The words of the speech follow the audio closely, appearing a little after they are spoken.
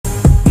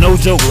no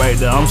joke right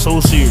there. I'm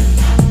so serious.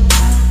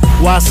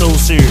 Why so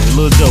serious?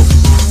 Little joke.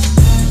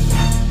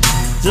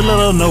 Just let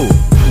her know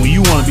when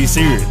you want to be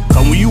serious.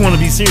 Cause when you want to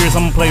be serious,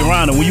 I'm gonna play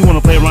around, and when you want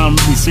to play around, I'm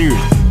gonna be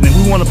serious. And if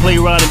we want to play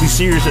around and be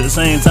serious at the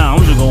same time,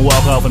 I'm just gonna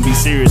walk off and be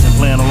serious and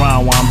playing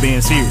around while I'm being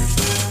serious.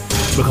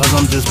 Because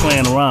I'm just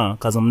playing around,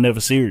 cause I'm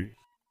never serious.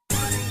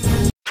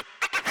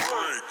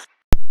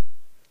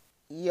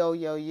 Yo,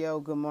 yo, yo,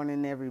 good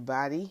morning,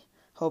 everybody.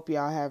 Hope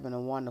y'all having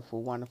a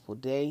wonderful, wonderful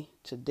day.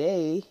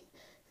 Today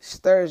is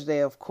Thursday,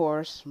 of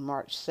course,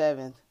 March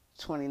 7th,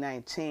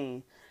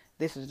 2019.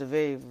 This is the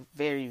very,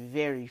 very,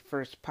 very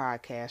first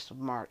podcast of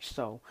March.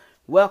 So,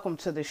 welcome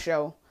to the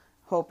show.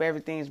 Hope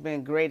everything's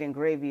been great and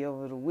gravy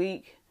over the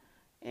week.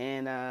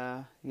 And,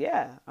 I'm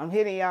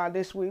hitting y'all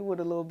this week with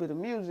a little bit of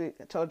music.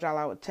 I told y'all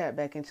I would tap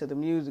back into the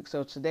music.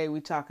 So, today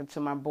we talking to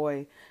my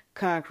boy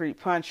Concrete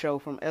Poncho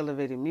from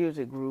Elevated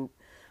Music Group.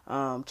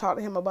 Talk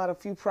to him about a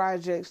few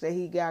projects that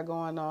he got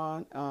going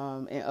on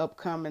and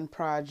upcoming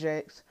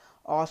projects.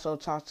 Also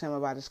talk to him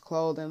about his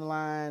clothing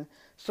line,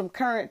 some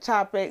current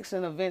topics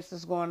and events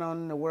that's going on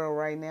in the world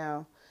right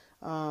now.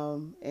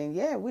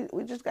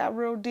 We just got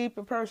real deep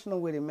and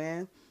personal with it,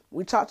 man.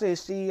 We talked to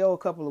his CEO a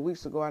couple of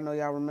weeks ago. I know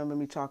y'all remember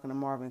me talking to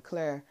Marvin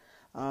Clare.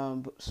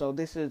 So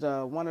this is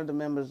one of the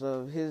members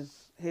of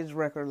his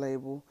record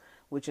label,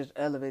 which is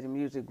Elevated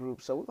Music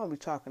Group. So we're going to be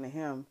talking to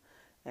him,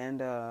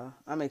 and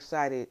I'm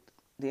excited.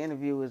 The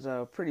interview is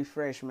pretty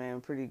fresh,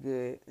 man, pretty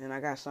good. And I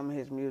got some of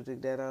his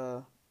music that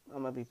I'm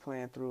going to be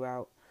playing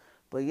throughout.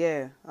 But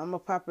yeah, I'm going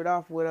to pop it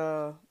off with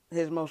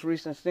his most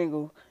recent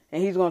single.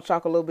 And he's going to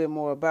talk a little bit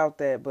more about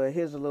that. But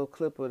here's a little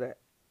clip of that.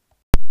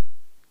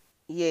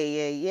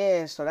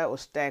 Yeah. So that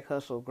was Stack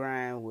Hustle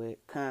Grind with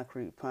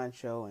Concrete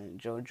Poncho and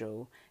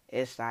JoJo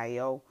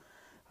SIO.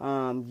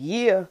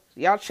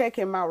 Y'all check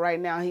him out right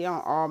now. He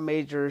on all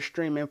major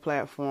streaming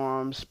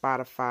platforms,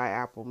 Spotify,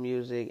 Apple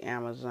Music,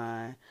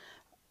 Amazon,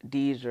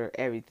 Deezer,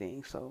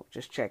 everything. So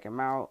just check him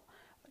out.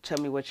 Tell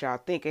me what y'all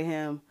think of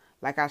him.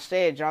 Like I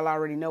said, y'all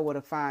already know where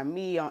to find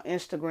me on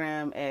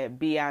Instagram at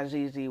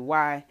BIZZY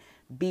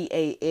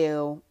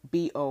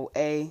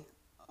BALBOA.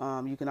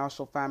 You can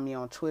also find me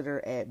on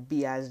Twitter at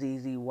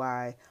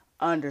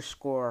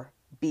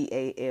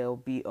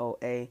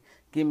BIZZY_BALBOA.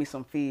 Give me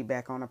some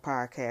feedback on the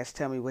podcast.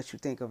 Tell me what you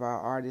think of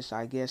our artist,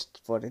 I guess,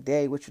 for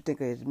today. What you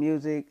think of his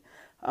music.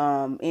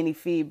 Any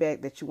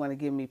feedback that you want to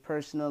give me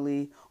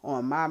personally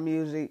on my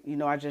music. You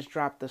know, I just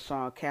dropped the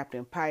song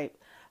Captain Pipe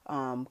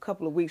a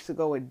couple of weeks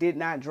ago. It did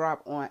not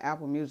drop on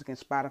Apple Music and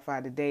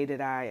Spotify the day that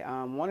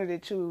I wanted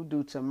it to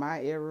due to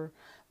my error.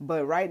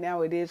 But right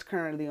now it is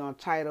currently on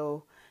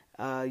Tidal,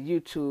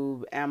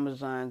 YouTube,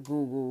 Amazon,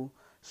 Google,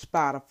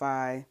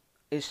 Spotify.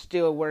 It's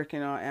still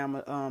working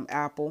on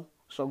Apple,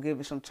 so give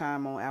it some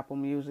time on Apple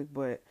Music,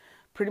 but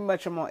pretty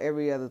much I'm on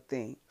every other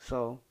thing.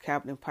 So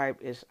Captain Pipe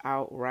is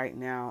out right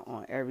now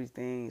on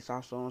everything. It's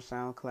also on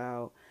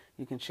SoundCloud.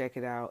 You can check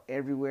it out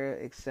everywhere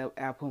except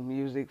Apple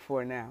Music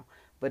for now.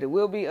 But it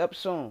will be up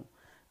soon.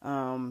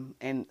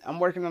 And I'm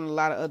working on a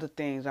lot of other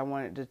things. I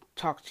wanted to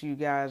talk to you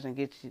guys and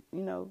get you,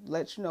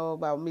 let you know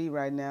about me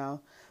right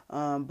now.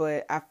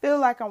 But I feel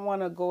like I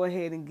want to go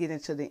ahead and get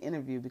into the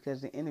interview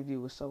because the interview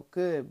was so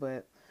good.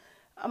 But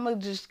I'm going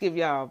to just give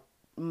y'all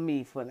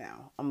me for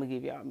now. I'm going to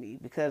give y'all me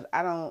because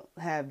I don't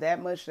have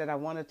that much that I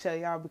want to tell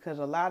y'all because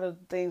a lot of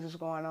things that's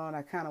going on,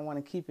 I kind of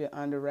want to keep it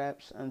under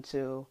wraps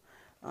until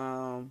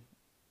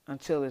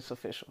it's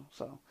official.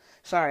 So,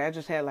 sorry, I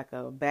just had like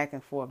a back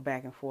and forth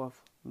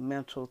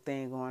mental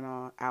thing going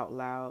on out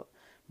loud.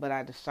 But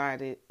I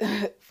decided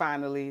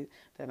finally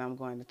that I'm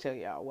going to tell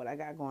y'all what I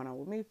got going on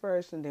with me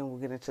first, and then we'll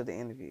get into the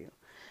interview.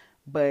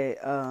 But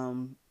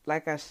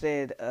like I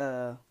said,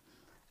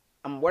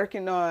 I'm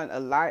working on a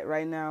lot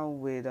right now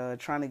with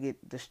trying to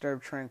get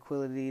Disturbed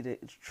Tranquility,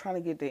 trying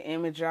to get the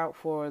image out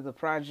for the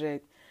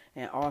project,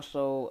 and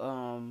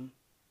also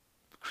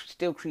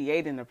still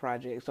creating the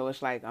project. So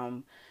it's like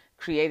I'm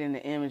creating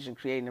the image and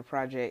creating the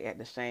project at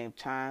the same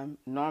time.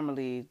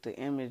 Normally, the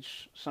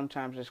image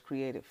sometimes is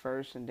created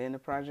first and then the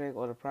project,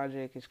 or the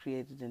project is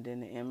created and then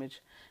the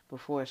image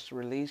before it's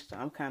released.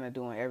 I'm kind of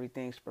doing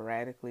everything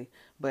sporadically,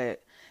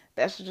 but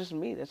that's just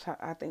me. That's how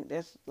I think.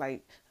 That's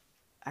like,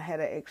 I had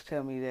an ex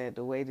tell me that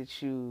the way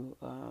that you,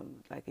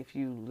 like if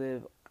you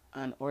live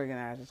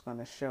unorganized, it's going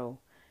to show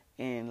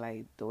in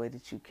like the way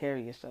that you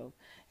carry yourself.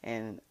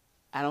 And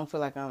I don't feel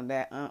like I'm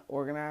that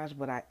unorganized,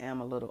 but I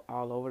am a little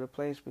all over the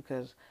place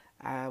because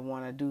I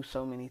want to do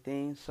so many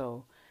things.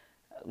 So,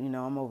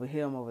 I'm over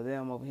here, I'm over there,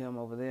 I'm over here, I'm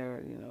over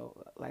there,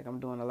 like I'm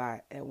doing a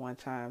lot at one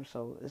time.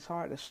 So it's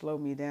hard to slow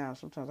me down.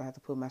 Sometimes I have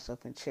to put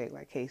myself in check,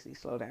 like, Casey,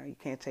 slow down. You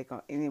can't take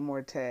on any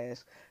more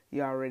tasks.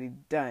 You're already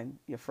done.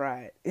 You're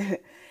fried.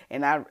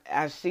 And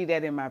I see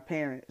that in my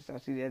parents. I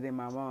see that in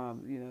my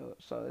mom,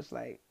 so it's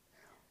like,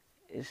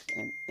 it's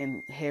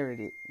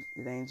inherited.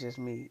 It ain't just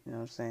me, you know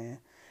what I'm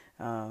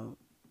saying?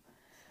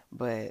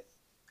 But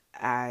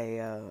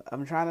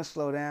I'm trying to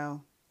slow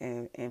down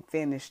and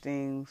finish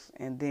things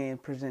and then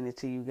present it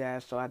to you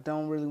guys. So I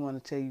don't really want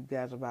to tell you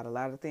guys about a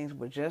lot of things,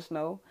 but just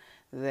know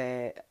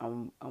that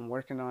I'm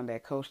working on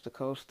that coast to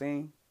coast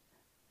thing.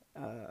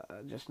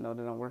 Just know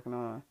that I'm working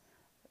on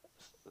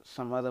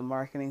some other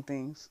marketing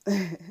things.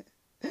 Just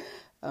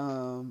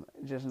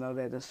know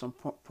that there's some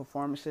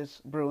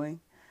performances brewing.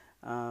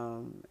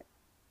 Um,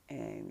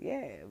 and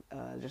yeah,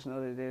 just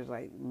know that there's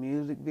like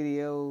music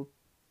video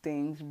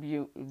things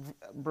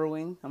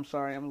brewing. I'm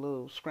sorry, I'm a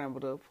little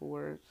scrambled up for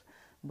words,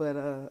 but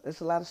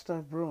it's a lot of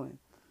stuff brewing.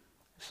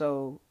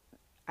 So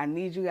I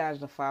need you guys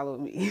to follow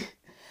me.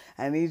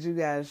 I need you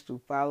guys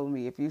to follow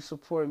me. If you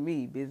support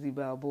me, Busy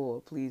Balboa,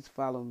 please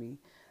follow me.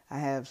 I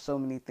have so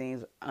many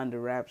things under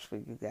wraps for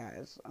you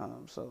guys.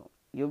 So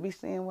you'll be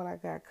seeing what I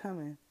got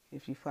coming.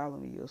 If you follow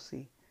me, you'll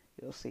see.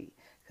 You'll see.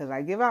 Because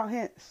I give out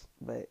hints,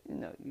 but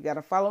you got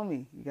to follow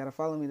me. You got to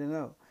follow me to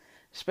know.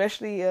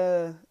 Especially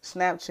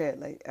Snapchat.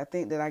 Like, I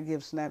think that I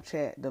give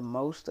Snapchat the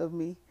most of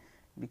me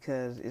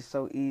because it's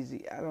so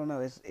easy. I don't know.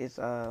 It's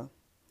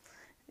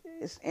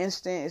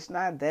instant. It's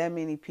not that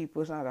many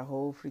people. It's not a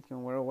whole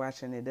freaking world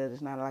watching it.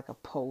 It's not like a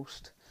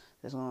post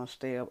that's gonna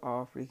stay up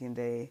all freaking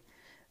day.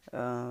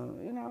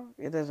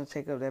 It doesn't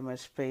take up that much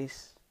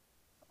space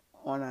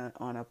on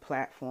a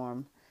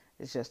platform.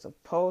 It's just a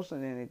post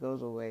and then it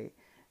goes away.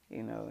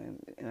 In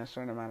a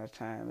certain amount of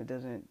time. It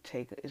doesn't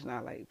take. It's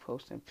not like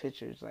posting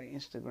pictures like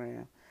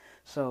Instagram.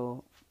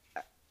 So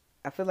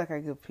I feel like I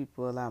give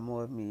people a lot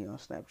more of me on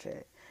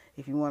Snapchat.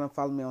 If you want to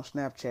follow me on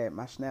Snapchat,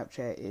 my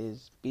Snapchat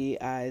is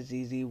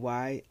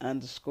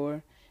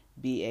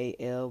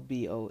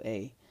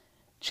BIZZY_BALBOA.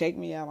 Check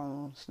me out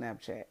on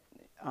Snapchat.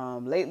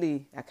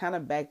 Lately, I kind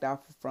of backed off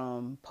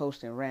from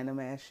posting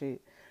random ass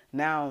shit.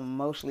 Now I'm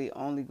mostly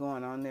only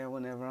going on there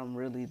whenever I'm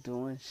really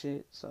doing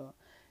shit. So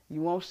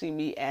you won't see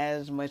me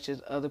as much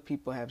as other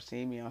people have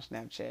seen me on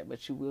Snapchat,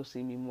 but you will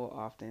see me more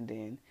often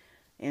than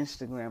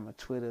Instagram or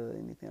Twitter or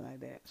anything like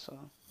that. So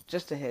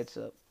just a heads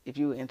up. If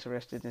you were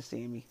interested in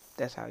seeing me,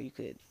 that's how you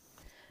could.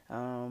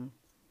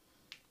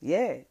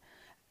 Yeah.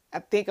 I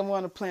think I'm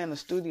going to plan a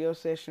studio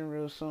session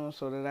real soon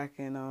so that I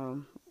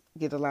can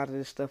get a lot of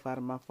this stuff out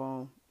of my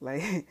phone.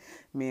 Like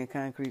me and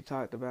Concrete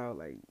talked about,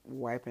 like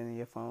wiping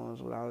your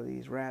phones with all of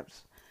these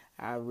raps.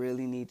 I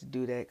really need to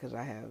do that because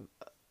I have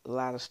a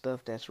lot of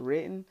stuff that's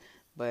written,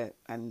 but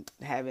I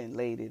haven't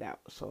laid it out.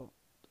 So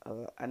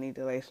I need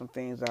to lay some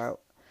things out.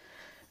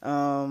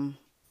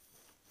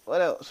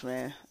 What else,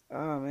 man?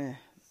 Oh, man.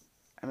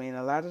 I mean,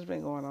 a lot has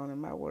been going on in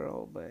my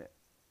world, but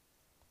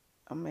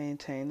I'm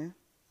maintaining.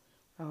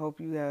 I hope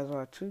you guys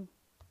are too.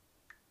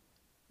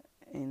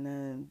 Ain't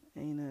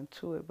nothing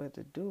to it but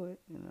to do it,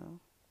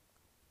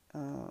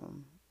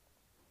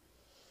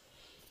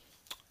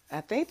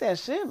 I think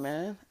that's it,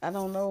 man. I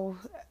don't know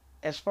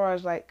as far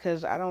as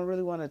because I don't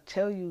really want to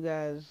tell you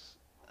guys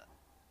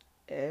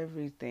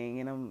everything,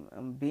 and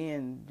I'm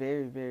being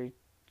very, very,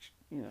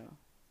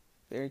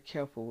 very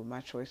careful with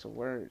my choice of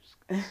words.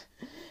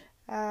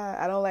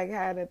 I don't like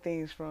hiding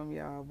things from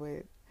y'all,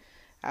 but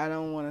I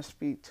don't want to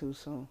speak too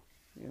soon,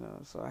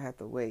 so I have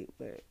to wait.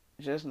 But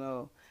just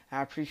know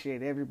I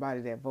appreciate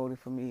everybody that voted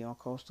for me on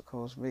Coast to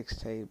Coast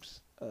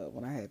mixtapes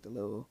when I had the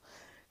little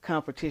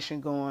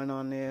competition going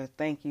on there.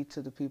 Thank you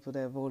to the people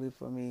that voted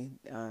for me,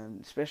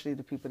 especially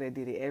the people that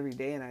did it every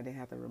day and I didn't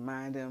have to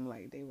remind them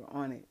like they were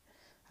on it.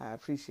 I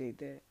appreciate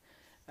that.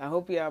 I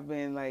hope y'all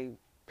been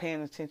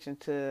paying attention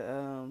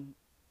to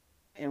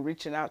and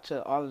reaching out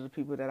to all of the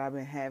people that I've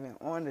been having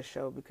on the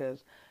show,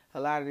 because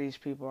a lot of these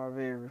people are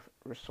very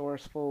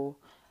resourceful.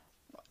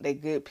 They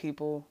good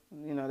people,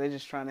 they're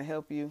just trying to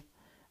help you.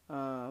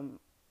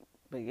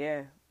 But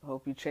yeah,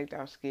 hope you checked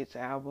out Skit's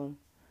album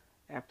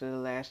after the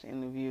last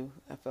interview.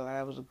 I feel like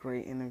that was a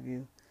great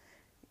interview.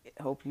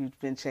 Hope you've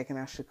been checking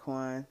out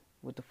Shaquan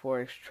with the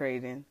Forex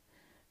trading.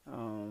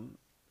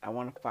 I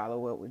want to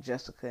follow up with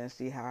Jessica and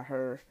see how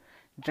her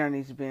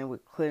journey's been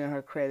with clearing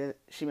her credit.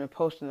 She's been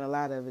posting a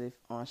lot of it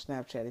on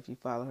Snapchat. If you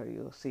follow her,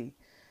 you'll see.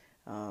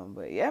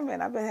 But yeah,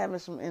 man, I've been having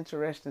some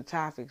interesting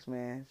topics,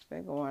 man. It's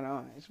been going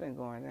on. It's been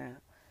going down.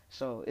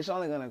 So it's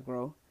only going to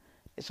grow.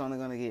 It's only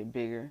going to get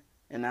bigger.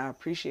 And I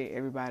appreciate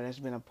everybody that's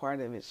been a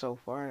part of it so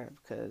far,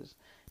 because,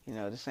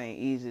 this ain't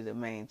easy to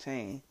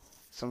maintain.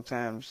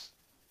 Sometimes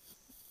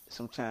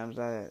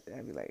I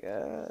be like,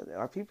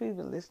 are people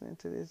even listening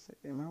to this?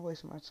 Am I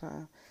wasting my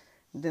time?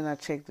 And then I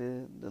check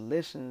the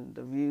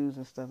views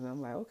and stuff, and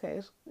I'm like, okay,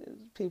 it's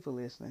people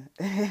listening.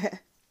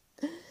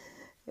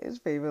 It's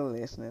people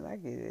listening. I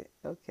get it.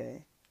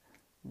 Okay.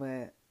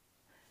 But,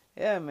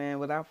 yeah, man,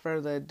 without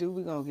further ado,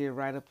 we're going to get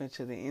right up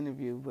into the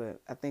interview.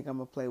 But I think I'm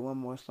going to play one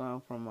more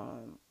song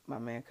from my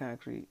man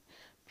Concrete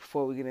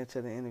before we get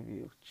into the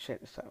interview.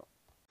 Check this out.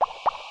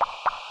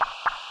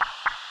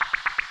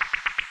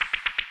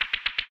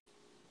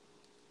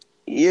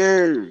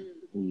 Yeah.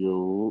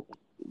 Yo.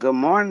 Good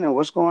morning.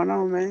 What's going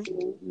on, man?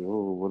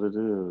 Yo, what it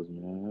is,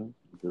 man?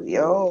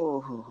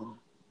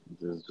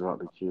 Just dropped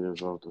the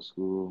kids off to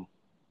school.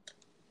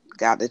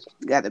 Got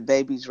the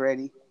babies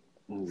ready.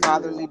 Yeah.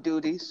 Fatherly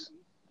duties.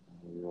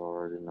 You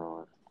already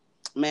know it.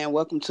 Man,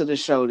 welcome to the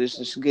show. This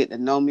is Get to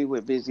Know Me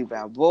with Busy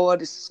Balboa.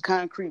 This is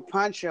Concrete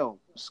Poncho.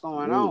 What's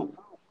going on?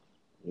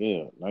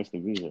 Yeah, nice to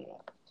be here.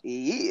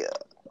 Yeah.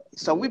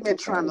 So we've been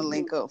trying to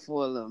link up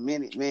for a little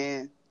minute,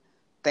 man.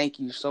 thank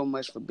you so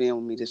much for being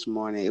with me this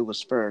morning. It was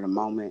spur of the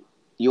moment.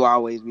 You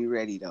always be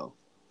ready though.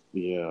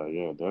 Yeah,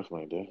 yeah,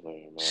 definitely,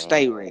 man.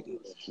 Stay ready.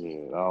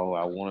 Shit,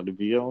 I wanted to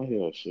be on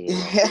here. Shit,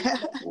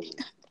 I'm ready.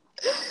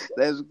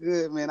 That's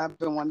good, man. I've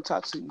been wanting to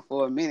talk to you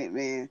for a minute,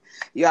 man.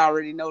 You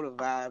already know the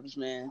vibes,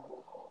 man.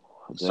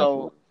 Definitely.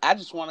 So I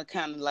just want to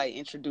kind of like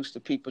introduce the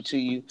people to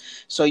you.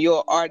 So you're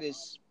an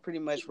artist pretty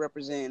much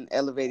representing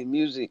elevated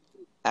music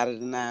out of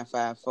the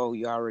 954.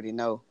 You already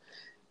know.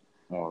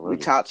 We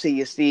Already. talked to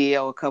your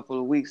CEO a couple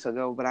of weeks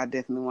ago, but I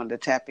definitely wanted to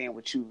tap in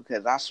with you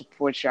because I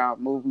support y'all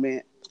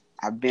movement.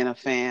 I've been a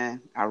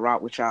fan. I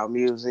rock with y'all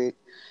music.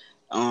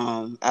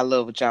 I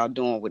love what y'all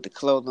doing with the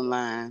clothing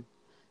line.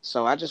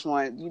 So I just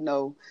want,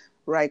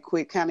 right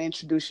quick, kind of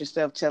introduce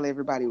yourself, tell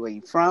everybody where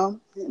you're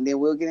from, and then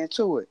we'll get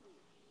into it.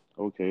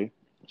 Okay.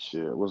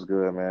 Shit, what's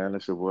good, man?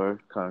 It's your boy,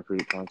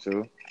 Concrete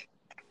Poncho,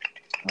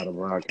 out of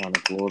Broward County,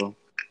 Florida.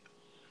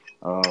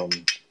 Um,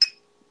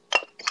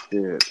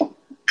 shit,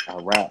 I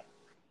rap,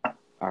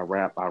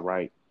 I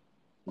write.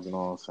 You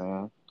know what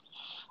I'm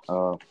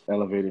saying?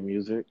 Elevated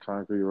music,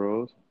 Concrete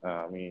Rose.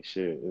 I mean,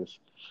 shit,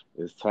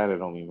 it's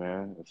tatted on me,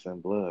 man. It's in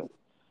blood.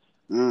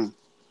 Mm,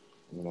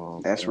 You know what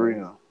I'm that's saying?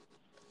 real.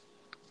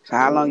 So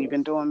how long you Yeah.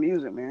 been doing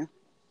music, man?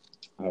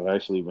 I've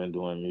actually been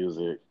doing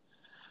music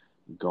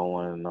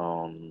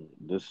going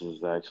this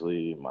is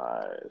actually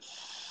my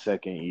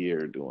second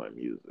year doing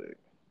music.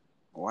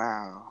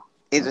 Wow.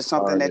 I Is it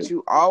something that started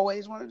you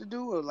always wanted to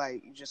do, or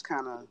like you just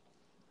kind of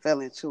fell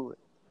into it?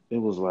 it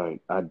was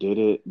like I did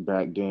it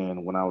back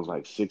then when I was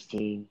like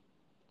 16.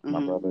 My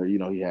Hmm. brother, he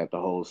had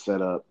the whole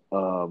setup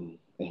and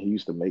he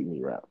used to make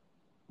me rap.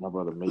 My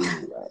brother made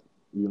me rap.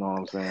 You know what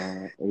I'm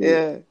saying?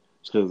 Yeah.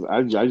 Because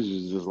I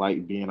just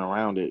like being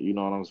around it. You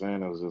know what I'm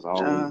saying? It was just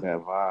always Uh, that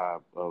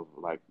vibe of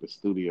like the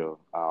studio.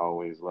 I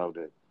always loved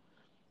it.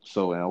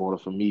 So in order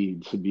for me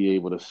to be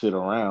able to sit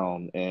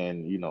around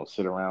and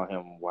sit around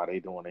him while they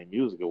doing their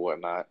music or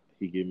whatnot,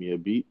 he give me a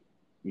beat.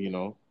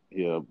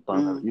 He'll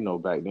burn it.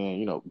 mm, Back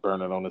then,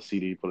 burn it on the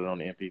CD, put it on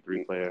the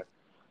MP3 player,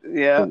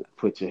 yeah.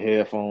 put your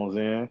headphones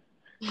in,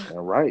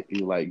 and write. He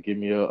like give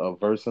me a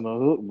verse and a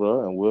hook,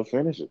 bro, and we'll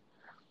finish it.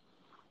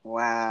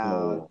 Wow.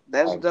 So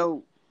That's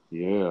dope.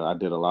 I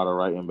did a lot of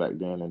writing back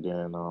then, and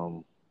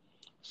then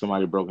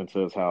somebody broke into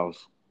his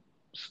house,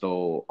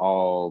 stole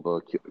all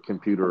the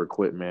computer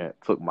equipment,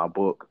 took my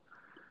book,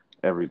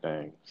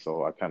 everything.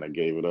 So I kind of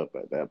gave it up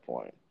at that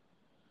point.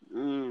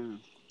 Mm.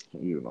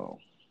 You know.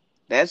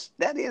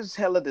 That is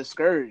hella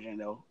discouraging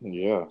though, Yeah,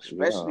 yeah.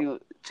 especially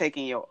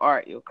taking your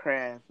art, your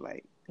craft.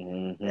 Like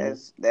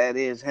Mhm. that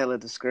is hella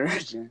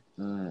discouraging.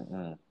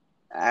 Mhm.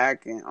 I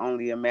can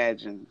only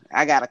imagine.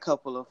 I got a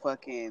couple of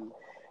fucking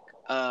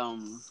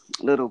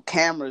little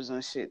cameras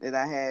and shit that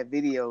I had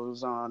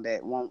videos on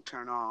that won't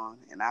turn on,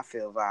 and I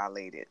feel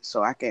violated.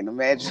 So I can't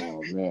imagine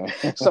Oh man.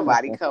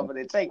 somebody coming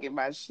and taking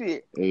my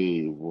shit.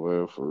 Hey,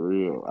 boy, for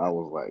real. I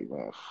was like,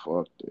 man,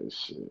 fuck this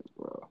shit,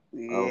 bro. I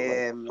was like,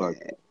 Yeah, fuck man.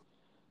 it.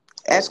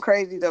 I That's was,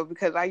 crazy though,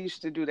 because I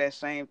used to do that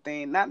same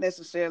thing. Not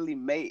necessarily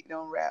make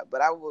them rap,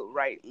 but I would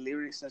write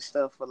lyrics and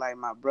stuff for like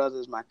my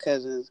brothers, my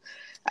cousins.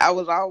 I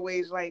was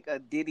always like a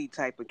Diddy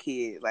type of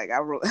kid. Like I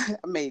wrote, I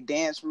made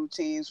dance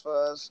routines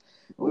for us.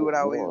 We oh would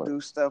always Lord.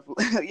 do stuff.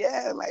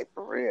 Yeah, like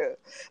for real.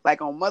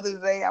 Like on Mother's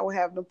Day, I would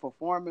have them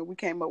perform, and we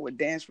came up with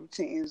dance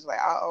routines. Like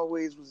I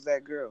always was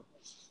that girl.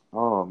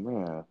 Oh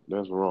man,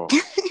 that's raw.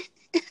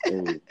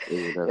 Hey,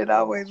 that's It raw.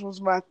 always was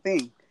my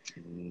thing.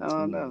 I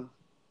don't Mhm. know.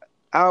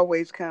 I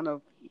always kind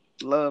of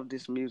loved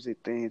this music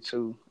thing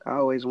too. I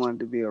always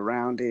wanted to be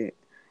around it.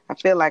 I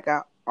feel like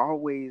I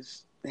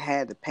always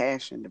had the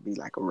passion to be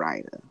like a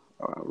writer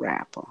or a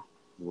rapper,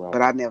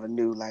 but Right. I never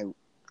knew like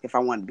if I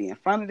wanted to be in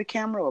front of the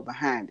camera or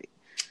behind it.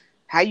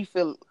 How you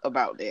feel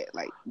about that?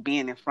 Like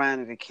being in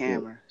front of the Shit.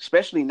 camera,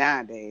 especially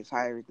nowadays,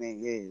 how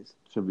everything is.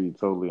 To be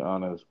totally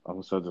honest,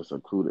 I'm such a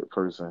secluded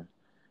person.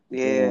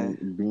 Yeah.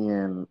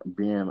 Being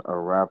a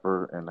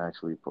rapper and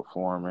actually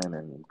performing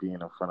and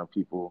being in front of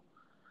people,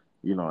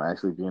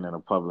 actually being in a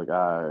public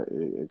eye,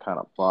 it kind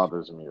of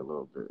bothers me a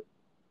little bit.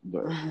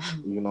 But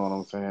you know what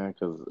I'm saying?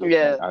 Because it's like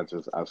Yeah.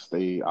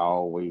 I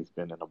always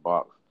been in a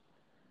box.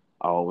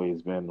 I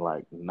always been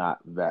like not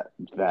that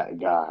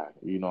guy.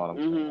 You know what I'm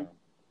Mhm. saying?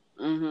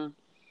 Mhm.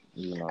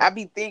 You I know,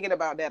 be thinking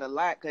about that a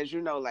lot because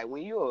like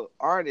when you're an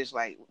artist,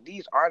 like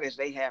these artists,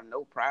 they have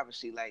no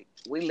privacy. Like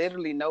we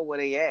literally know where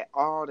they at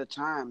all the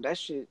time. That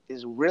shit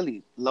is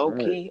really low right?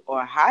 key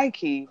or high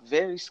key,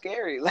 very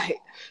scary. Like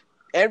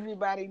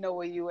everybody know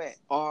where you at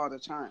all the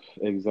time.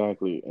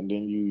 Exactly. And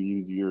then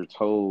you're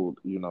told,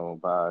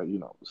 by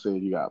say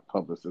you got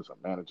publicists or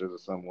managers or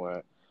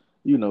someone,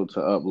 to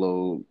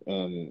upload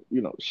and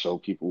show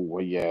people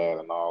where you at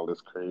and all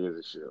this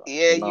crazy shit. Like,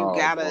 Yeah, you no,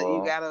 gotta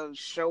you bro. gotta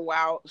show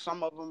out.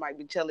 Some of them might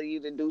be telling you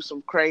to do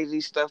some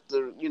crazy stuff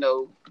to get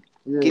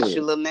Yeah,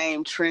 your little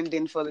name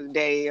trending for the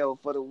day or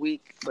for the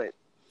week, but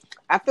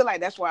I feel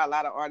like that's why a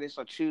lot of artists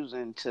are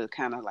choosing to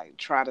kind of like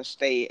try to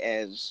stay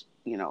as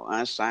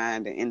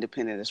unsigned and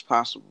independent as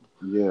possible.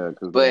 yeah,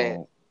 because they But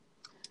don't.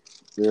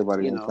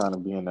 Everybody you ain't know, trying to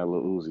be in that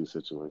little Uzi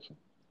situation.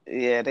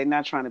 yeah, they're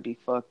not trying to be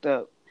fucked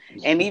up.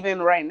 And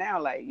even right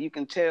now, like you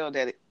can tell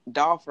that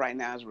Dolph right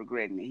now is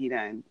regretting it. He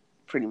done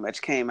pretty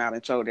much came out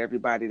and told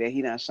everybody that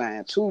he done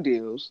signed 2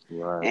 deals,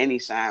 Right. and he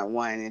signed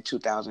one in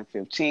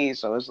 2015.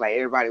 So it's like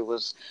everybody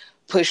was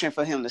pushing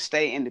for him to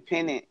stay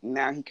independent.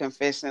 Now he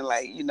confessing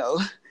like,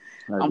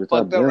 Like, I'm bitch,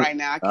 fucked up right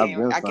now. I I've can't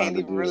been I signed can't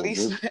the even deal,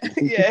 release. bitch.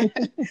 Yeah,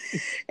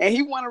 and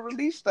he want to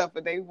release stuff,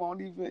 but they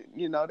won't even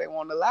they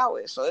won't allow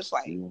it. So it's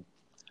like, Yeah.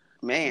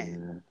 man,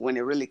 Yeah. when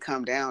it really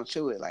come down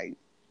to it, like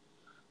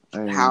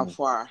how And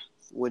far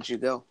would you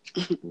go?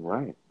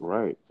 right,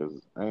 right.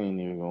 Because I ain't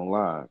even gonna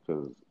lie.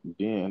 Because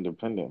being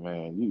independent,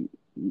 man,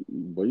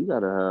 but you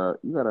gotta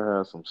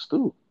have some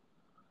stew.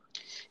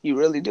 You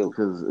really do.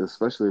 Because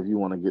especially if you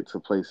want to get to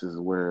places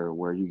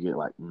where you get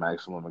like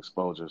maximum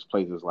exposures,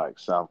 places like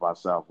South by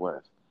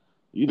Southwest.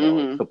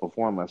 Hmm. To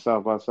perform at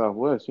South by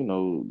Southwest,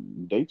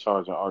 they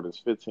charge an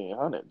artist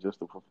 1,500 just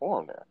to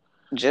perform there.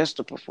 Just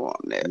to perform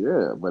there.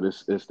 Yeah, but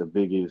it's the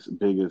biggest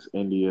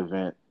indie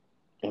event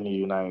in the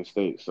United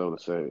States, so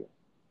to say.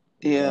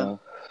 You Yeah. know,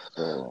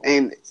 so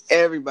And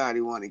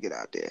everybody want to get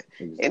out there.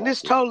 And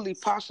it's exactly. totally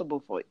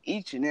possible for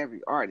each and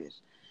every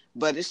artist.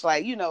 But it's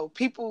like,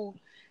 people,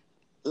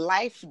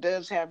 life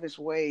does have its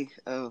way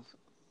of,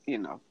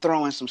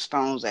 throwing some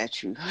stones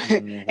at you.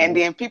 And Hmm.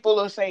 then people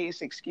will say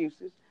it's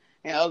excuses.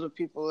 And other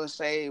people will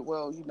say,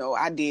 well,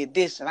 I did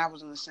this and I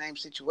was in the same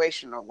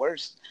situation or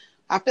worse.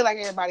 I feel like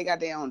everybody got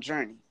their own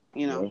journey.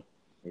 Yeah,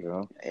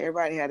 yeah.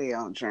 Everybody had their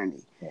own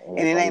journey. And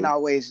it ain't Everybody.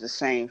 always the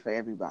same for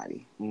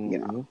everybody. Hmm.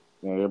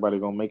 Yeah, everybody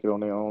gonna make it on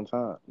their own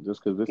time.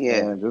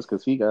 Yeah. Just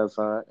cause he got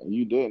signed and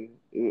you didn't.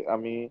 I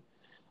mean,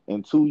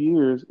 in 2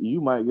 years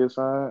you might get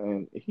signed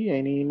and he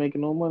ain't even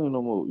making no money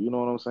no more. You know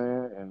what I'm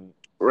saying? And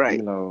Right.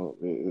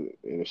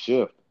 it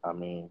shift. I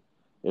mean,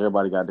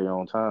 everybody got their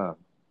own time.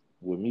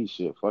 With me,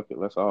 shit, fuck it,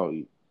 let's all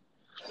eat.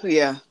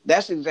 Yeah,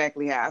 that's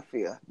exactly how I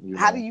feel. You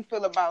How do know, you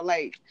feel about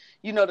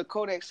the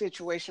Kodak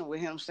situation with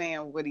him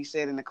saying what he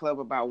said in the club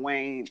about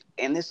Wayne?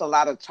 And there's a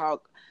lot of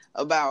talk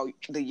about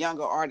the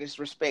younger artists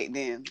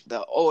respecting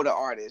the older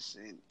artists.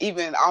 And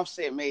even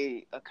Offset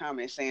made a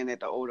comment saying that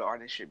the older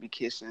artists should be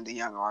kissing the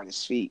younger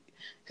artists' feet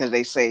because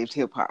they saved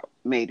hip hop,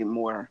 made it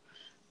more,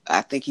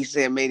 I think he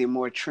said made it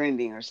more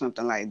trending or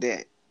something like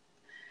that.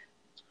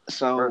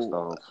 first So,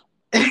 off,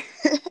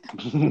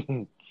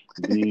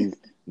 these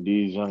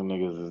these young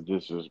niggas is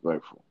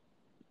disrespectful.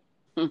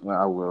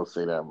 I will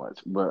say that much.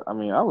 But I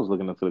mean, I was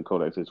looking into the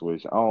Kodak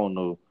situation. I don't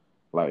know,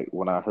 like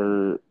when I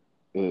heard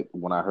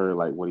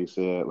like what he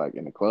said, like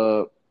in the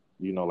club,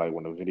 like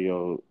when the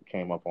video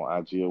came up on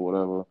IG or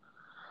whatever,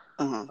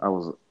 uh-huh. I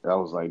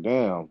was like,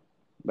 damn,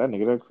 that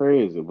nigga that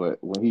crazy. But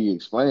when he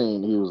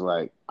explained, he was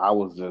like,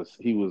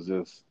 he was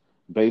just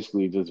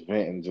basically just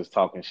venting, just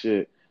talking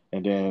shit.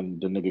 And then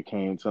the nigga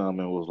came to him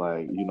and was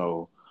like,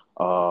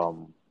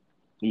 um,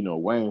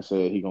 Wayne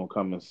said he gonna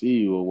come and see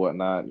you or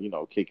whatnot,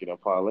 kicking a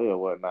parlay or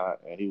whatnot,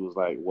 and he was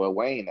like, "Well,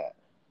 Wayne at?"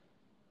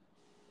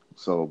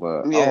 So,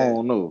 but I Yeah.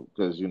 don't know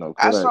because I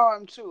Kodak, saw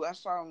him too. I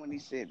saw him when he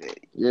said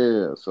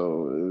yeah.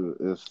 So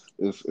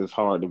it's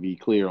hard to be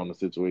clear on the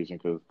situation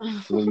because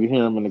when that. you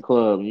hear him in the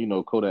club,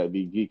 Kodak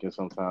be geeking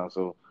sometimes,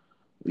 so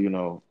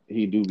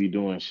he do be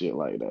doing shit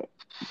like that.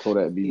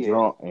 Kodak be Yeah.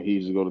 drunk and he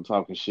just go to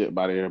talking shit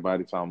about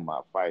everybody, talking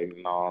about fighting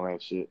and all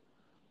that shit.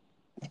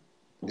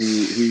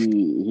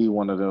 He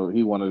one of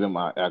them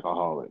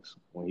alcoholics.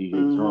 When Hmm.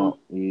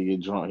 he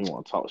get drunk, he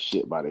want to talk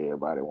shit about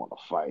everybody, want to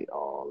fight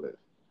all this.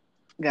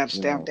 Got to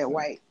You stay know off what that I'm saying?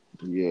 white.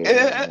 Yeah,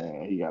 Got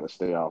man, he got to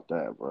stay off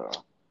that, bro.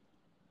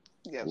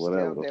 to stay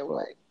Whatever off the that fuck.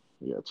 white.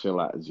 Yeah, chill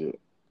out, Jit.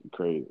 You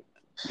crazy.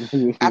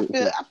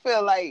 I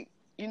feel like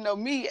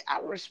me. I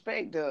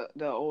respect the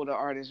older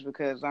artists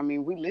because I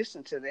mean we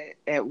listened to that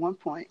at one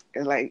point.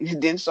 And, like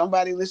didn't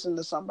somebody listen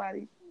to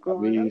somebody I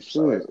growing mean, up?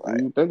 So shit.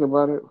 When you think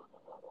about it,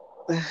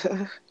 it's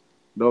like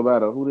no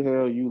matter who the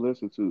hell you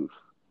listen to,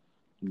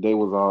 they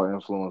was all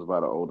influenced by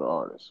the older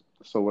artists.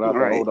 So without the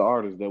right. older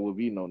artists, there would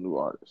be no new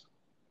artists.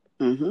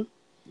 Hmm.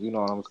 You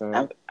know what I'm I,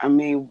 saying? I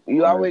mean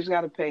you Like, always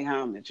got to pay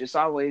homage. It's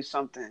always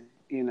something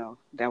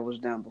that was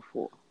done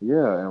before,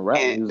 yeah, and rap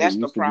and music that's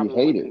the used to be problem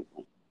with hated.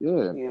 people.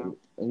 Yeah, You know.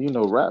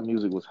 and rap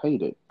music was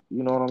hated.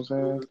 You know what I'm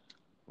saying? Mhm.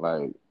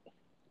 Like,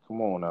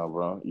 come on now,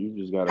 bro. You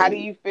just How do gotta.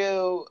 you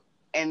feel,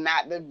 and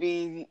not to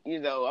be,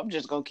 I'm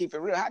just gonna keep it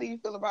real. How do you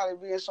feel about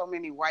it being so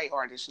many white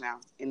artists now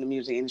in the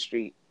music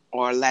industry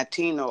or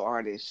Latino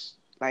artists?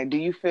 Like, do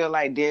you feel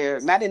like they're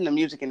not in the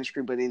music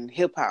industry, but in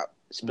hip hop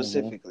Hmm.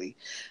 specifically?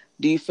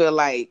 Do you feel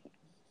like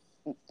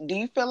do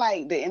you feel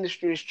like the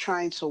industry is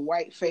trying to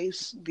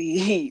whiteface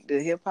the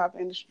hip hop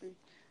industry?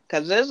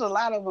 Because there's a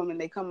lot of them and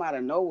they come out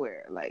of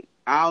nowhere. Like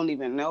I don't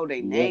even know their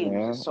Yeah, names.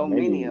 There's man, so and they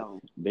many be of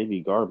them, they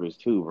be garbage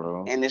too,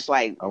 bro. and it's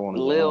like I won't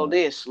even lil lie.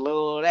 this,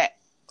 lil that.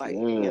 Like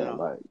Yeah,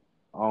 like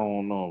I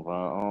don't know,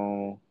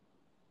 bro.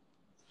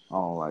 I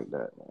don't like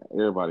that, man.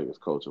 Everybody is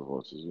culture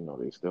vultures.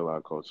 They still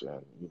our culture,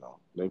 and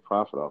they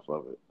profit off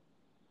of it.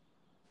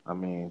 I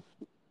mean,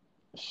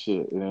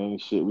 shit, it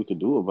ain't shit we could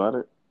do about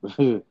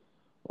it.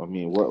 I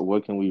mean,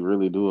 what can we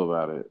really do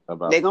about it? They're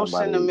About gonna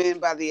send them somebody? in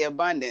by the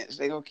abundance.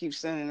 They're gonna keep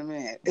sending them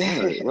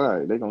Right, in.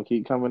 right. They're gonna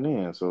keep coming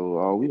in. So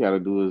all we got to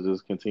do is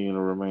just continue to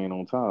remain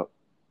on top.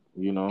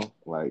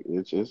 Like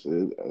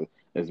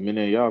as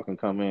many of y'all can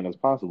come in as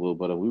possible,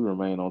 but if we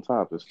remain on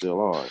top, it's still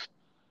ours.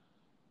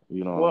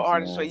 You know what What I'm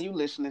artists are saying? you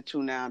listening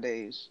to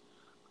nowadays?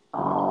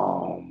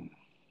 Um,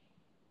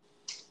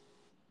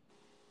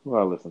 who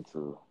I listen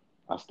to?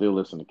 I still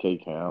listen to K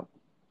Camp,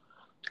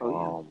 Oh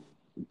yeah. um,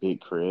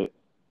 Big Crit,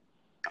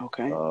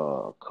 Okay.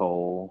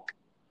 Cole,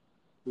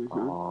 hmm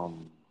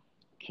um,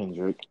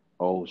 Kendrick,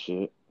 old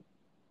shit.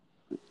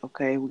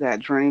 Okay. We got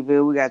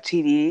Dreamville. We got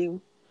TDE.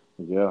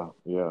 Yeah,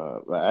 yeah.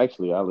 But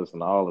actually, I listen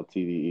to all of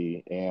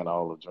TDE and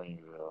all of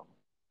Dreamville,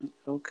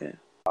 Okay.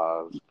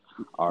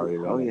 Ari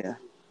Oh Lennox. yeah.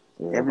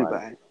 Yeah, like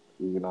Everybody.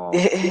 you know,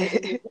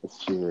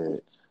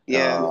 shit.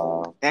 Yeah.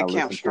 I That counts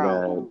listen to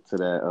strong.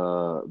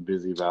 that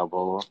Busy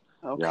Balboa.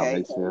 Y'all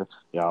Okay.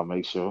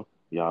 make sure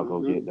y'all go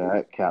hmm get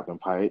that Captain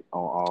Pike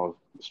on all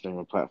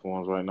streaming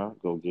platforms right now.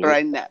 Go get it.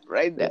 Right now.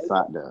 Right now. It's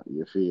out there.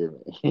 You feel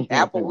me?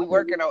 Apple. We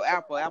working on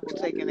Apple. Apple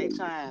taking their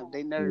time.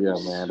 They Yeah,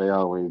 nervous. man. They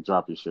always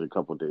drop your shit a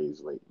couple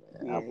days late,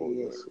 man. Yeah. Apple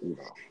Yeah. just,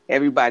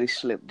 Everybody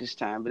slipped this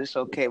time, but it's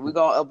okay. We're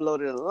gonna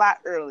upload it a lot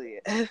earlier.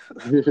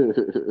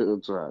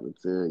 I'm trying to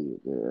tell you,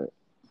 man.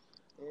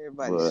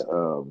 Everybody But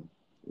slipped.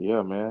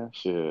 yeah, man.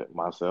 Shit,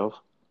 myself.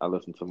 I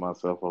listen to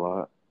myself a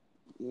lot.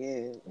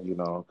 Yeah.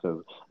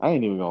 Because I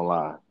ain't even gonna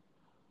lie.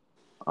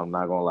 I'm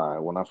not gonna lie.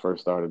 When I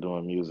first started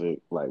doing music,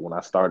 like when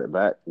I started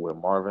back with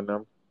Marvin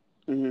them,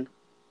 hmm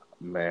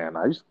man,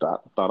 I used to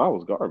thought I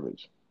was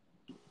garbage.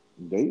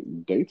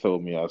 They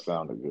told me I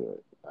sounded good.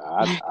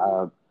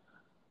 I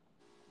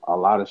a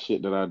lot of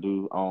shit that I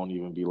do, I don't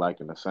even be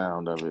liking the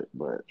sound of it,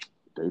 but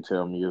they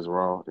tell me it's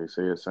raw. They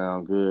say it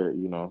sound good.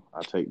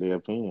 I take their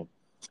opinion.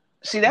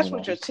 See, You that's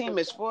what know. your team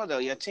is for, though.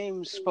 Your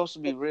team is supposed to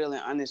be real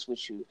and honest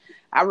with you.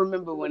 I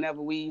remember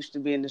whenever we used to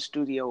be in the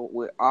studio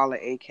with all of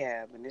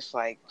ACAB, and it's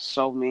like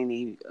so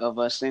many of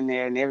us in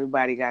there, and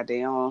everybody got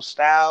their own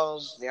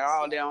styles. They're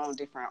all their own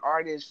different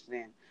artists,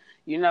 and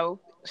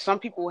some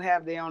people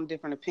have their own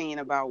different opinion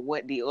about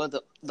what the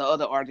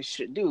other artist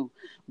should do,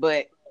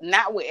 but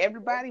not with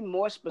everybody.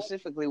 More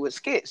specifically with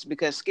Skits,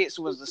 because Skits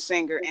was the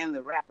singer and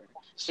the rapper.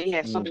 So you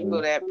had some people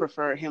Hmm. that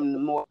preferred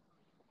him more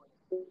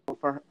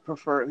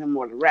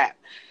to rap.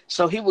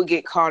 So he would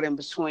get caught in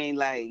between,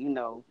 like,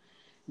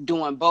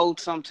 doing both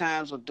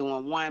sometimes or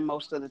doing one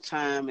most of the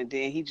time. And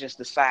then he just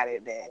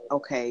decided that,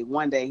 okay,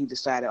 one day he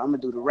decided, I'm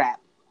going to do the rap.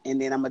 And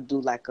then I'm going to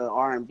do like a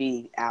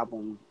R&B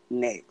album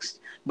next.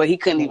 But he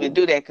couldn't even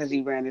do that because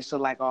he ran into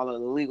like all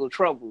of the legal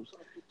troubles.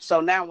 So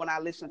now when I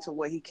listen to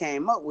what he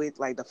came up with,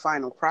 like the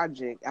final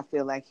project, I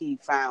feel like he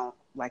found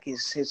like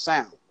his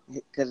sound,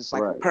 because it's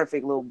like a Right.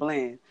 perfect little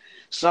blend.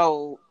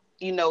 So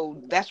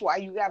that's why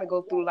you got to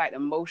go through like the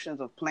motions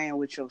of playing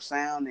with your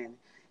sound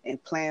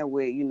and playing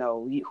with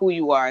who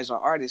you are as an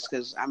artist,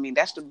 because I mean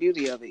that's the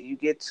beauty of it. You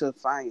get to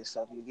find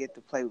yourself, you get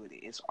to play with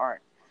it. It's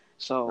art.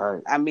 So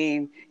Right. I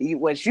mean,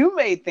 what you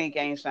may think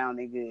ain't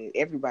sounding good,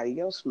 everybody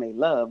else may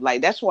love.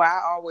 Like that's why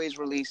I always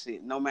release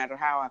it, no matter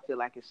how I feel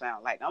like it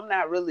sounds. Like I'm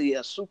not really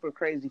a super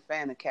crazy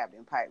fan of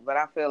Captain Pike, but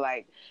I feel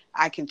like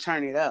I can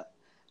turn it up.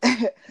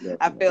 I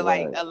Definitely. feel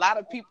like Right. a lot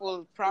of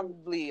people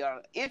probably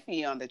are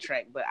iffy on the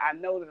track, but I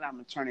know that I'm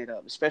gonna turn it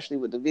up, especially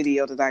with the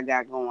video that I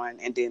got going,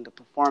 and then the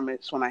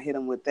performance when I hit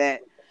them with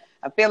that.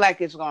 I feel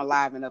like it's gonna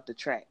liven up the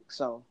track,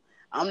 so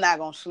I'm not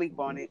gonna sleep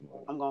on it.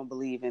 I'm gonna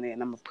believe in it,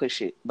 and I'm gonna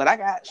push it. But I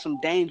got some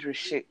dangerous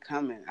shit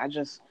coming. I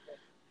just,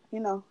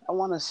 I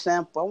want to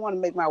sample. I want to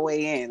make my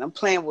way in. I'm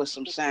playing with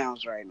some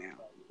sounds right now,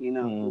 you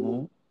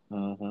know.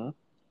 Hmm. Hmm.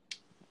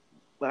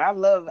 But I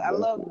love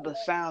Definitely. the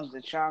sounds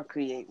that y'all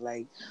create.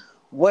 Like,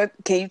 what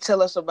can you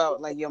tell us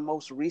about like your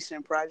most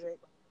recent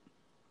project?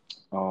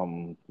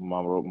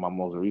 My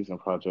most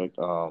recent project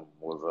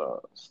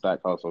was Stack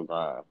Hustle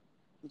Grind.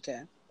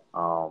 Okay.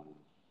 Um,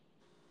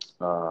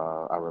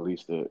 I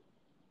released it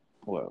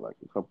like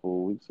a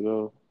couple weeks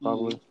ago, Mm,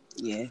 probably.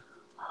 yeah.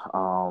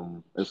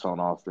 It's on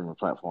all streaming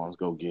platforms.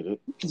 Go get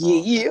it. You Yeah,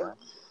 know yeah.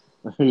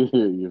 what I'm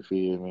saying? You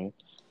feel me?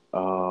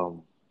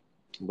 Um,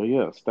 but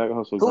yeah, Stack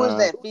Hustle Who is Grind.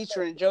 that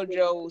featuring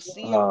JoJo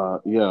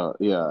Sio? Yeah,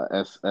 yeah.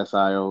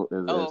 SIO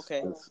Oh, is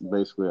okay. it's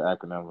basically an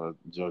acronym of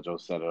JoJo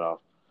Set It Off.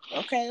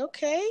 Okay,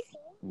 okay.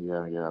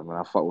 Yeah, yeah, man.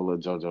 I fuck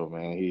with Lil JoJo,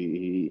 man.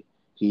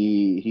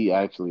 He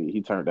actually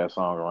he turned that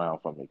song around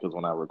for me because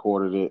when I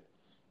recorded it,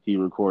 he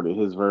recorded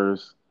his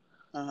verse,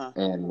 Uh-huh.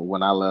 and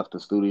when I left the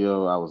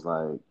studio, I was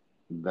like,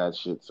 that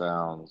shit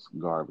sounds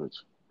garbage.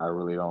 I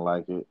really don't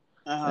like it.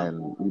 Uh-huh.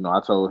 And I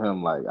told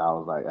him like I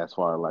was like, as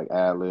far as like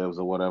ad libs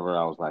or whatever,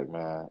 I was like,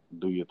 man,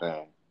 do your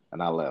thing,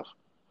 and I left.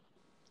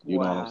 You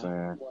know what I'm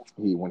Wow.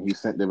 saying? When he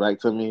sent it back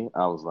to me,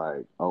 I was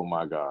like, oh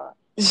my god.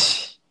 I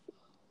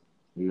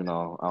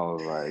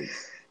was like,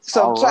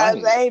 all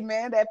Sometimes, right. hey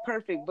man, that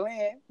perfect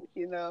blend.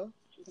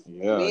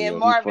 Yeah, Me and yeah, he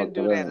Marvin fucked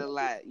it do that up. a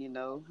lot.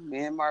 Me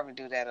and Marvin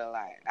do that a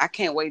lot. I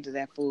can't wait till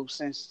that fool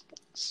sends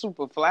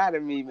super fly to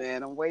me,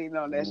 man. I'm waiting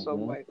on that so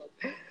Hmm. much.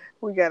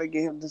 We gotta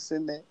get him to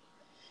send that.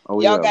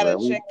 Oh Y'all yeah, gotta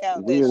man. check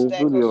out We that in the Stack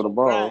studio Hustle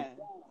tomorrow. Grind.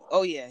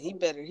 Oh yeah, he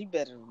better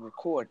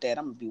record that.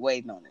 I'm gonna be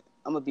waiting on it.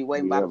 I'm gonna be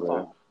waiting by Yeah, the man.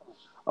 phone.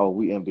 Oh,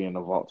 we emptying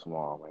the vault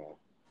tomorrow, man.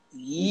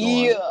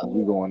 Yeah.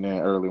 We going in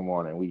early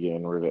morning. We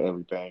getting rid of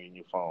everything in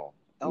your phone.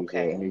 You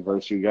said Okay. any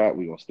verse you got,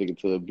 we gonna stick it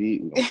to a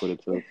beat. We gonna put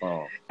it to the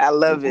phone. I If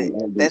love we it.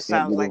 That empty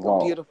sounds the like a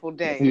vault. beautiful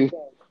day.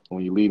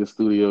 When you leave the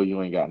studio,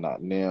 you ain't got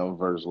not nail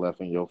verse left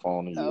in your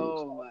phone to use.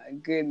 Oh my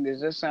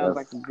goodness, that sounds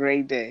like That's a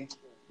great day.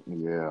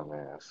 yeah,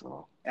 man.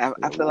 So I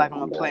yeah, feel we like gonna I'm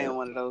gonna do play that. on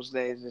one of those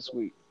days this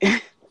week.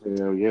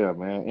 Hell yeah,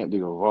 man. Empty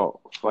the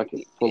vault. Fuck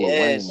it. Full of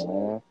rain, Yes.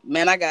 man.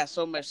 Man, I got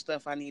so much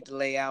stuff I need to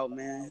lay out,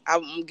 man.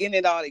 I'm getting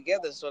it all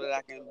together so that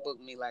I can book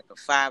me like a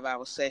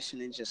 5-hour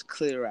session and just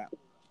clear out.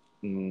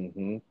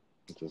 Mm-hmm.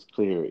 Just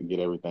clear it, get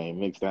everything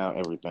mixed down,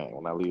 everything.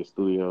 When I leave the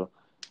studio,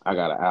 I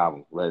got an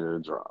album ready to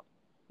drop.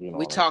 You know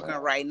We what I'm talking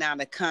saying? right now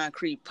to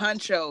Concrete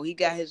Puncho. He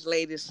got his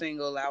latest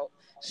single out,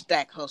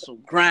 Stack Hustle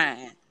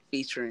Grind,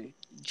 featuring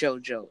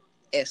JoJo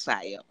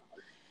SIO.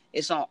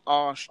 It's on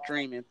all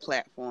streaming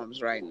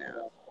platforms right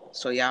now.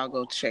 So y'all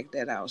go check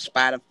that out.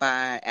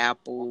 Spotify,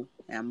 Apple,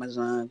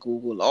 Amazon,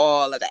 Google,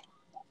 all of that.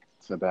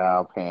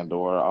 Sadal,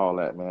 Pandora, all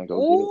that, man.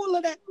 Go get All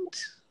of that.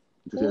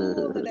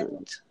 All of that.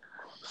 it.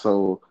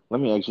 So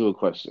let me ask you a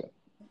question.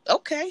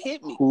 Okay,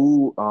 hit me.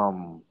 Who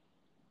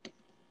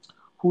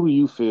do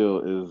you feel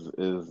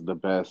is the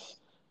best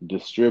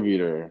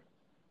distributor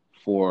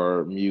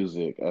for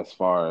music as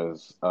far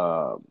as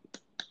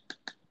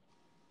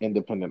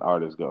independent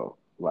artists go?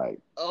 Like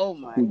Oh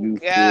my who you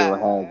feel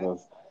has God.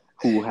 us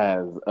who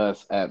has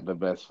us at the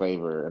best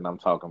favor, and I'm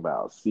talking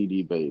about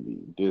CD Baby,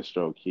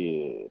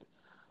 DistroKid,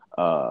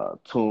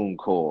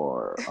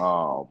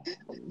 TuneCore,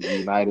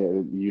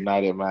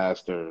 United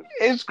Masters.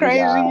 It's We crazy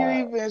you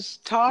got even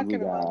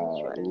talking about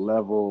this right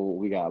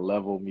we got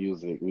Level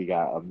Music, we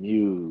got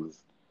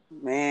Amuse. now.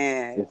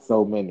 Man, It's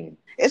so many.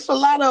 it's a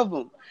lot of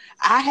them.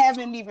 I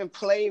haven't even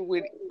played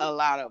with a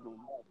lot of them.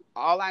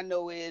 All I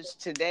know is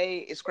today,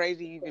 it's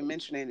crazy you even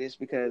mentioning this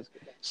because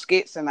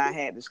Skits and I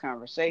had this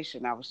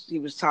conversation. He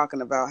was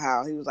talking about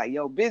how he was like,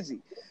 yo, Busy.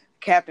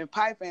 Captain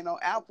Pipe ain't on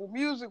Apple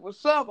Music.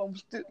 What's up? I'm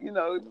still,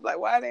 like,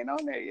 why it ain't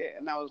on there yet?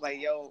 And I was like,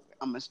 yo,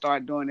 I'm gonna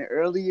start doing it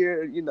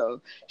earlier.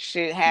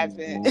 Shit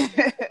happened.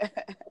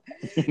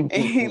 Hmm.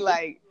 And he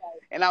like,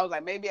 and I was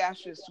like, maybe I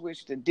should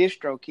switch to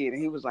DistroKid.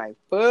 And he was like,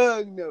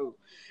 fuck no.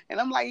 And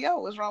I'm like, yo,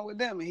 what's wrong with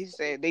them? And he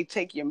said, they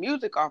take your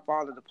music off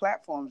all of the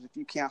platforms if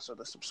you cancel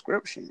the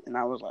subscription. And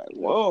I was like, That's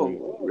crazy.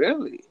 whoa,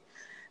 really?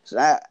 So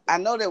I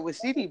know that with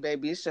CD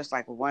Baby, it's just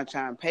like a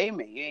one-time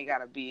payment. You ain't got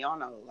to be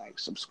on a like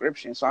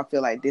subscription. So I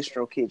feel like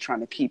DistroKid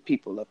trying to keep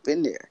people up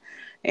in there.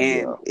 Yeah.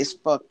 And it's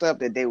fucked up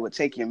that they would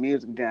take your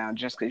music down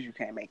just because you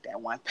can't make that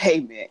one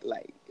payment.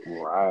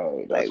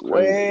 Right. Like That's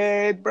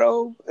crazy. what,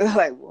 bro?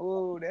 Like,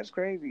 whoa, that's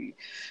crazy.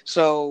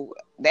 So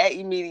that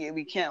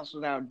immediately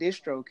canceled out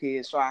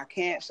DistroKid. So I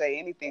can't say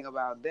anything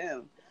about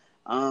them.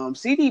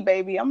 CD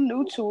Baby, I'm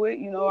new to it.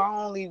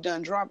 I only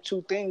done dropped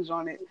 2 things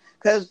on it.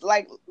 Cause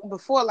like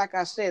before, like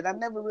I said, I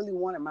never really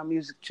wanted my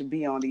music to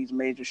be on these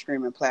major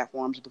streaming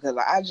platforms because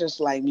I just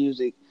like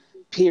music,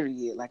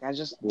 period. Like I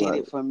just did Right.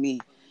 it for me.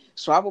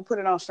 So I would put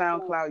it on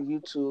SoundCloud,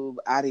 YouTube,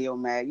 Audio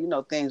Mag,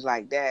 things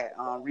like that,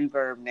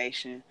 Reverb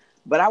Nation.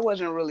 But I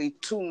wasn't really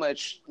too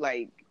much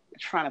like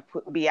trying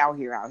to be out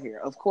here.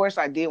 Of course,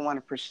 I did want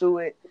to pursue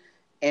it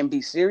and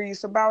be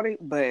serious about it,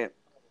 but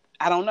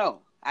I don't know.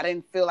 I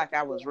didn't feel like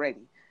I was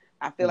ready.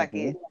 I feel like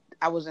Hmm.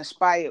 I was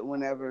inspired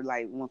whenever,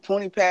 like, when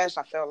Pony passed,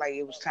 I felt like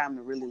it was time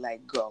to really,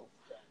 like, go.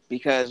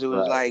 Because it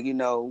was Right.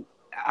 like,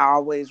 I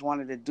always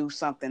wanted to do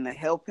something to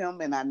help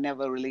him, and I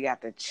never really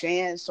got the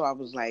chance. So I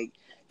was like,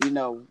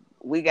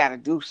 we got to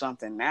do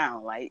something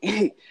now. Like,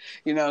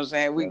 you know what I'm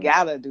saying? We Yeah.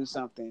 got to do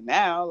something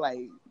now.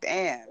 Like,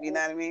 damn, you know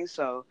what I mean?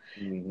 So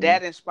Hmm.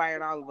 that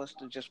inspired all of us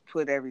to just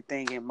put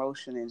everything in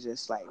motion and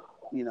just, like,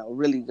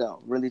 really go,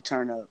 really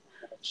turn up.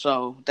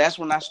 So that's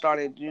when I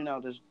started,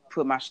 to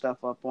put my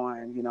stuff up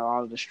on,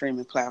 all of the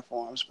streaming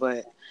platforms.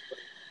 But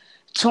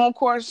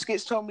TuneCore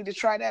Skits told me to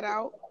try that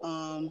out.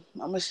 I'm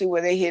gonna see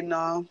where they hitting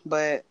on,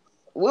 but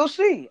we'll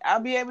see.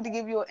 I'll be able to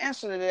give you an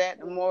answer to that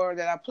the more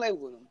that I play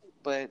with them.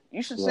 But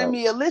you should send Right.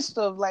 me a list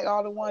of like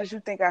all the ones you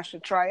think I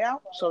should try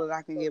out, so that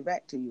I can get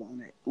back to you on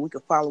that. We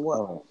could follow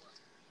up. Oh,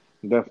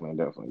 definitely,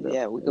 definitely,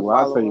 Yeah, we definitely. could Well,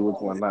 I'll tell follow you up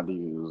which on one that. not to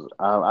use.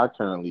 I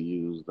currently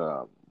use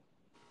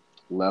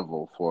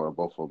Level for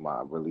both of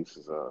my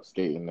releases,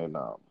 skating and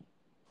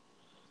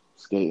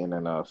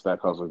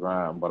Stack Hustle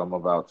Grind. But I'm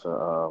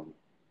gonna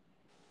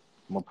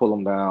pull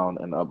them down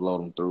and upload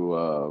them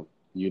through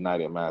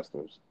United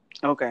Masters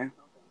Okay.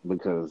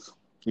 because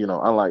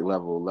unlike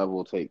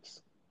Level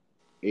takes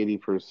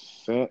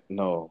 80%.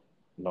 No,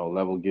 no,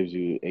 Level gives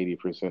you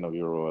 80% of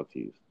your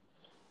royalties,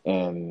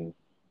 and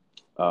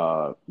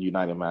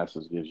United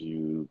Masters gives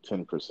you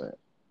 10%.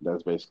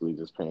 That's basically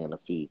just paying a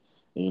fee.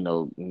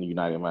 And,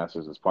 United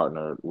Masters is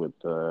partnered with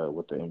the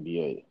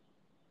NBA,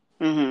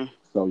 Mhm.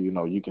 so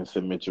you can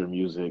submit your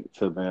music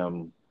to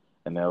them,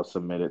 and they'll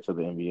submit it to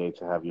the NBA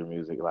to have your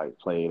music like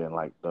played in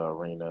like the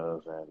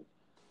arenas, and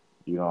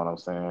you know what I'm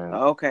saying.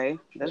 Okay,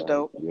 that's Like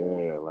dope.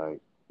 yeah,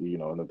 like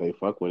and if they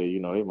fuck with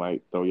it, they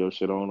might throw your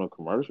shit on a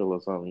commercial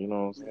or something. You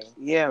know what I'm saying?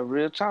 Yeah,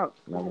 real talk.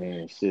 I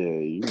mean,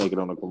 shit, you make it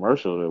on a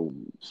commercial that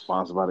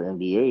sponsored by the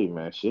NBA,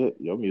 man. Shit,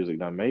 your music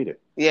done made it.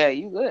 Yeah,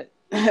 you good.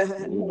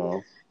 You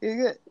know, You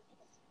good.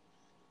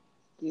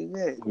 You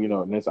good.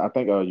 and I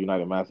think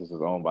United Masters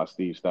is owned by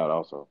Steve Stout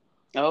also.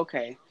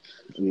 Okay.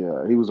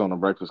 Yeah, he was on the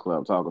Breakfast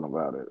Club talking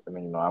about it, and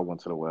then I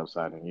went to the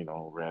website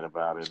and read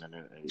about it, and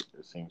it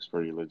seems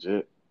pretty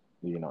legit.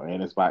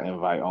 And it's by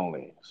invite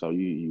only, so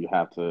you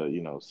have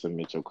to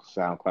submit your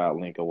SoundCloud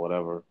link or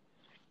whatever.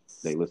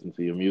 They listen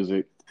to your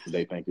music.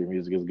 They think your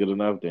music is good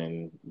enough,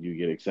 then you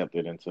get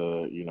accepted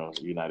into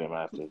United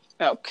Masters.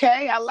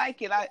 Okay, I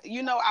like it. I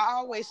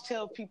always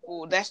tell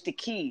people that's the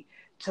key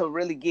to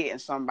really getting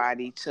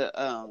somebody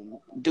to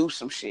do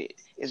some shit.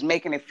 Is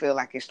making it feel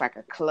like it's like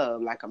a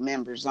club, like a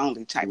members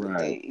only type of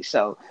Right. thing.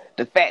 So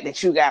the fact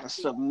that you gotta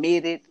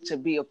submit it to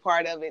be a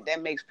part of it,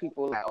 that makes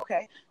people like,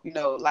 okay,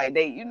 like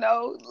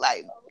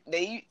like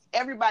they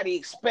everybody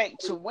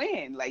expect to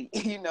win. Like,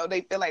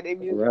 they feel like their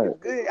music Right. is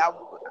good.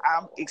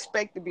 I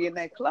expect to be in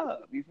that club.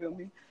 You feel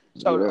me?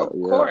 So Yeah.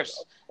 Yeah.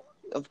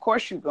 of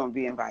course you're gonna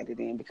be invited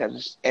in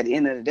because at the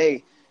end of the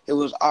day, it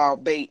was all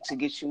bait to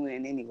get you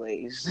in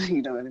anyways.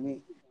 You know what I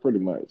mean? Pretty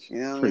much. You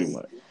know what I Pretty mean?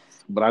 much.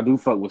 But I do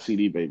fuck with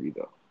CD Baby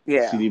though.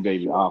 Yeah, CD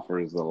Baby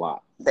offers a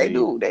lot. they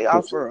do. They push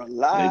offer a they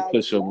lot of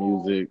push your stuff.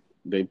 music.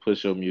 They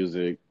push your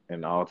music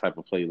and all type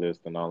of playlists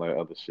and all that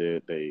other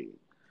shit.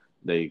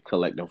 They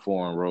collecting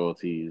foreign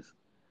royalties,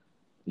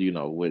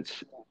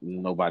 which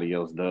nobody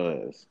else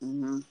does.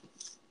 Hmm.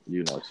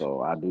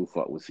 So I do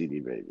fuck with CD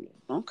Baby.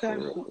 Okay. For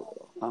real, for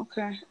real.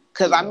 Okay.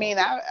 Because, You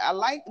know. I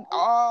like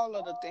all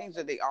of the things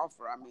that they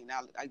offer. I mean,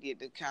 I get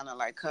to kind of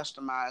like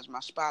customize my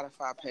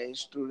Spotify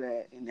page through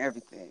that and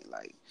everything.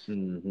 Like,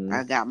 Hmm.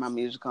 I got my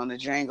music on the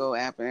Django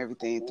app and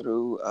everything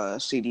through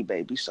CD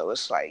Baby. So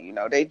it's like,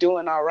 they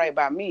doing all right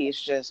by me.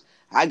 It's just,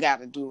 I got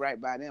to do right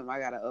by them. I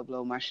got to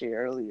upload my shit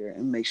earlier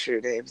and make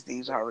sure that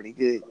everything's already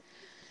good.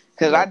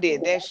 Because I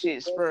did Definitely. that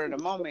shit spur of the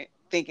moment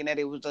thinking that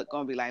it was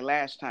going to be like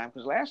last time.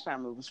 Because last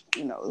time it was,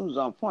 it was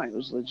on point. It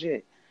was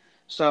legit.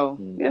 So,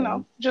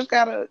 Hmm. just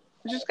gotta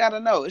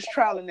know. It's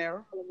trial and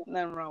error.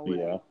 Nothing wrong with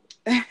Yeah.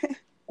 it.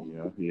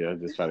 Yeah. Yeah.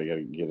 Just try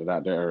to get it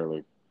out there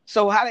early.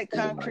 So how did You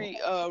know. Concrete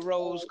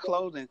Rose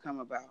clothing come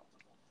about?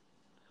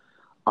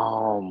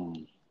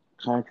 Um,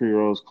 Concrete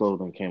Rose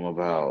clothing came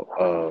about.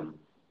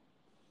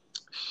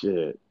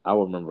 Shit, I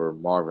remember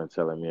Marvin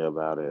telling me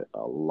about it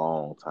a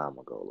long time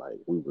ago. Like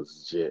we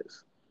was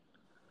just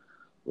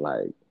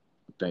like,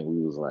 I think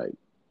we was like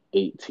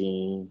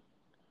 18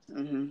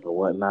 Hmm. or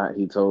whatnot.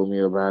 He told me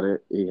about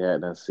it. He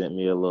had done sent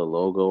me a little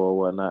logo or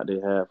whatnot they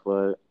had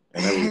for it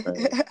and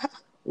everything.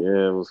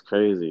 Yeah, it was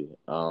crazy.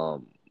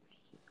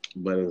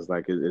 But it's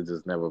like it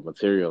just never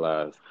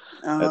materialized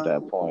at Uh-huh.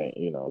 that point,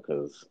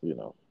 because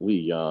we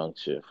young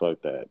shit.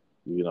 Fuck that,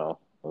 it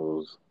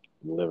was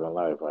living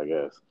life, I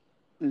guess.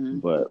 Hmm.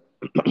 But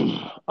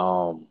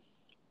um,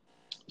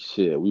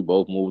 shit, we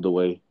both moved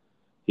away.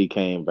 He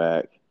came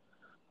back.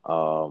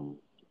 Um,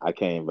 I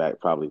came back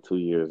probably 2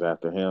 years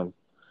after him.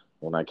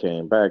 When I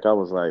came back, I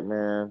was like,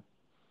 man,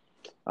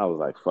 I was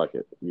like, fuck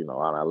it, And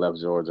I left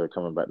Georgia,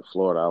 coming back to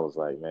Florida. I was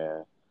like,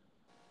 man,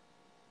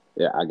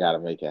 yeah, I gotta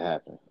make it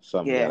happen.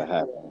 Something gotta Yeah.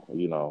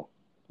 happen.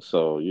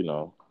 So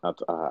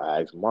I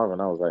asked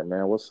Marvin. I was like,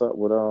 man, what's up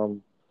with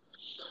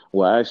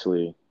Well,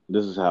 actually,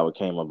 this is how it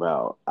came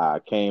about. I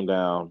came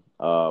down.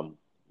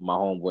 My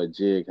homeboy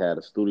Jig had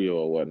a studio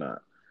or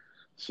whatnot.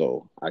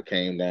 So I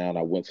came down.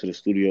 I went to the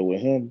studio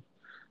with him.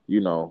 You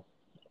know,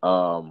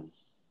 um,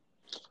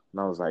 and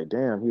I was like,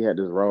 damn, he had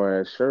this raw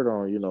ass shirt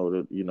on.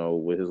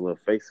 With his little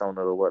face on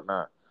it or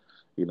whatnot.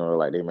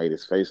 Like they made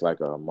his face like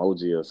a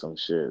emoji or some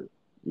shit.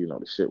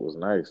 The shit was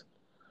nice.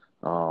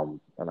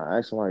 And I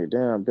asked him like,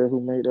 damn, Bill, who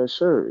made that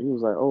shirt? He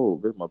was like, oh,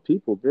 Bill, my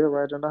people, Bill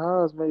right in the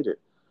house made it.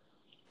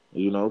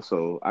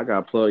 So I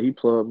got plugged. He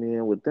plugged me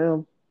in with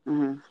them.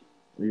 Hmm.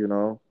 You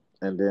know,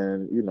 and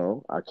then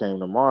I came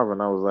to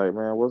Marvin. I was like,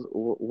 man,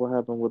 what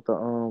happened with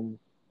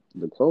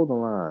the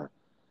clothing line?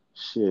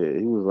 Shit,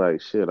 he was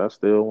like, shit, I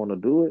still want to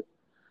do it.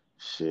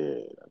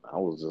 Shit, I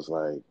was just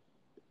like,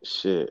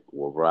 shit.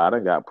 Well, bro, I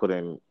done got put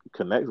in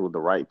connect with the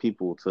right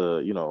people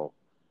to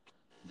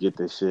get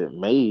this shit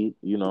made.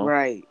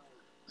 Right.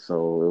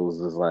 So it was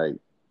just like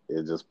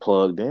it just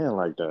plugged in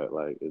like that.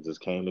 Like it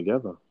just came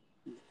together.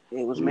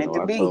 It was meant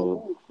to I be.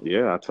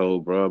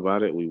 told bro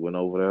about it. We went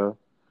over there.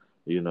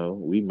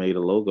 We made a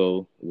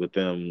logo with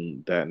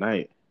them that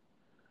night.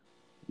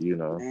 And we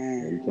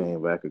Man.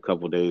 came back a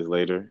couple days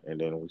later, and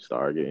then we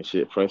started getting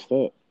shit pressed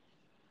up.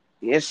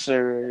 Yes,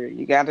 sir.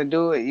 You got to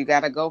do it. You got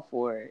to go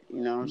for it.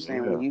 You know what I'm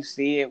saying? When Yeah. you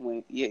see it,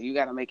 when you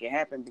got to make it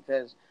happen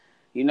because,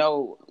 you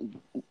know,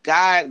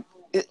 God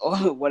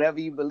or whatever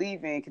you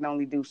believe in can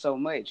only do so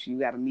much. You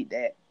got to meet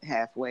that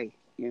halfway.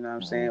 You know what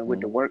I'm saying? With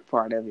Hmm. the work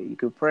part of it, you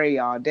could pray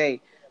all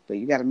day, but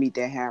you got to meet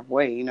that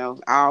halfway. I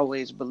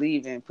always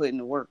believe in putting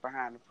the work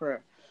behind the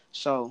prayer.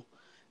 So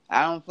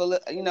I don't feel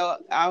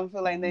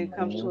like nothing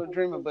comes Hmm. to a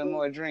dreamer but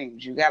more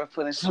dreams. You got to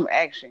put in some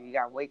action. You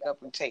got to wake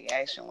up and take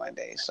action one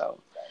day. So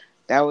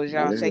That was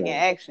y'all taking Yeah.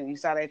 action. You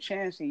saw that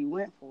chance and you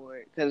went for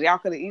it. Because y'all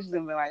could have easily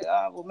been like,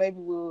 oh, well, maybe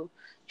we'll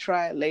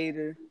try it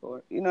later.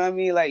 Or, you know what I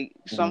mean? Like,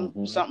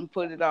 Hmm. something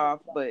put it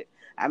off. But,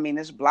 I mean,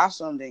 it's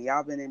blossomed and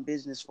y'all been in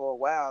business for a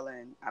while.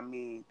 And, I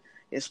mean,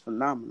 it's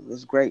phenomenal.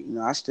 It's great. You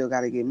know, I still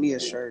got to get me a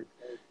shirt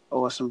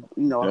or some,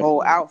 a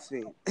whole Definitely.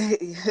 outfit.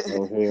 You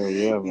Oh hell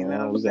yeah, know what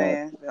man. I'm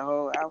saying? The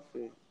whole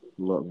outfit.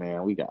 Look,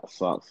 man, we got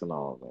socks and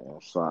all,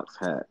 man. Socks,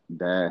 hat,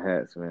 dad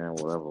hats, man,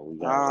 whatever. We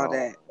got it All all.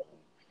 that.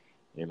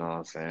 You know what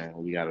I'm saying?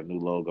 We got a new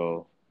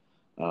logo,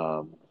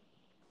 um,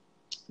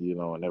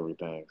 and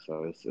everything.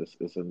 So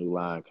it's a new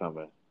line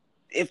coming.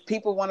 If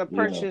people want to You know,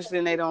 purchase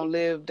and they don't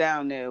live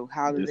down there,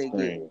 how do this they get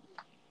it?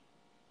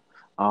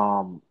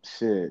 thing.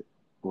 Shit.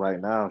 Right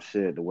now,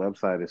 shit, the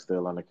website is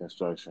still under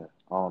construction.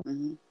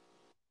 Hmm.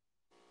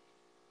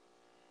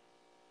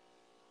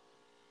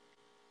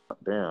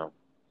 Damn.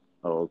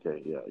 Oh,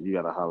 okay, yeah. You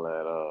gotta holler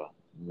at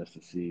Mr.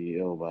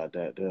 CEO about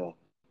that there.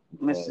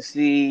 Mr. But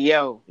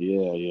CEO.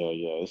 yeah.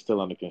 It's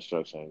still under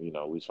construction. We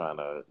trying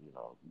to,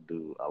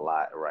 do a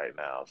lot right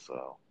now.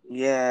 So,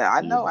 Yeah,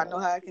 I you know. I know, know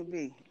how it can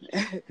be,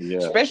 yeah.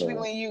 especially So,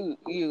 when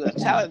you a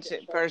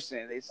talented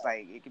person. It's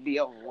like it can be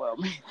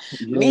overwhelming.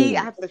 Me, I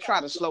yeah, have to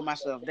try to slow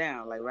myself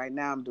down. Like right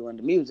now, I'm doing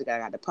the music. I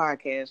got the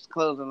podcast,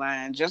 clothing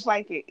line, just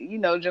like it.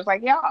 Just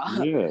like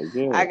y'all.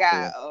 yeah. I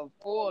got So, a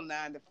full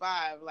 9 to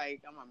 5.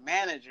 Like I'm a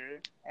manager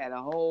at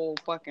a whole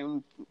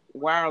fucking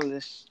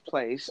wireless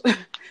place,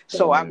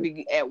 so I right.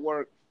 be at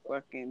work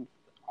fucking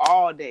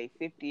all day,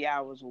 50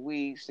 hours a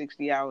week,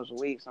 60 hours a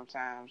week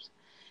sometimes,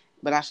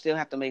 but I still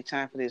have to make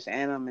time for this,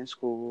 and I'm in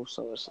school,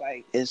 so it's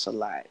like it's a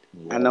lot.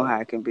 I know Yeah, how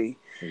it can be.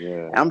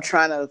 yeah, I'm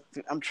trying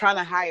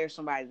to hire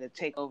somebody to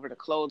take over the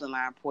clothing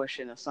line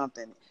portion or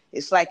something.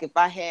 It's like if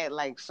I had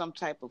like some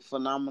type of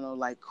phenomenal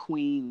like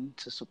queen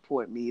to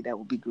support me, that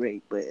would be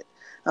great. But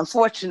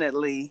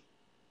unfortunately,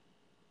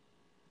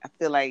 I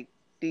feel like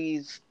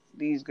these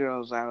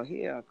girls out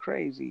here are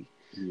crazy.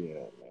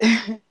 yeah,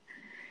 man.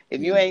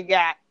 if you Yeah, ain't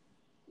got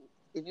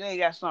if you ain't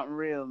got something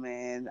real,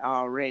 man,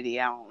 already,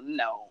 I don't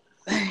know.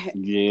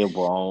 yeah,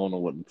 boy. I don't know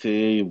what to tell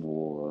you,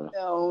 boy.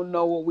 I don't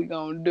know what we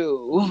gonna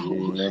do.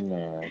 Yeah,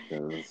 man.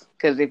 Cause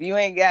Cause if you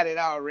ain't got it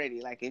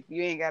already, like if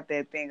you ain't got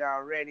that thing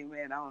already,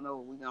 man, I don't know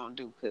what we gonna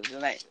do. Cause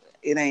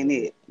it ain't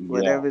it. yeah,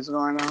 Whatever's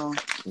going on,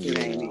 it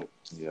ain't yeah, it.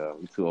 yeah.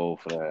 We too old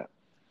for that.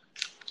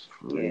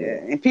 For Yeah,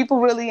 real. and people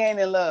really ain't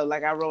in love.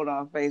 Like I wrote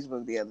on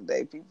Facebook the other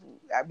day.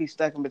 I be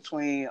stuck in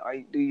between.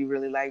 Do you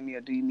really like me,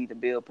 or do you need a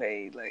bill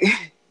paid? Like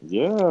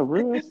Yeah,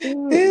 real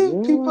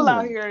shit. people Yeah.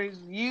 out here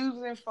is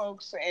using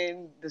folks,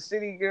 and the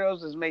city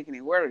girls is making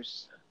it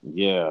worse.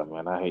 Yeah,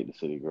 man. I hate the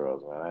city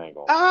girls, man. I ain't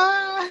gonna front,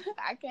 Ah,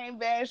 I can't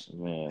bash.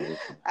 man. Man,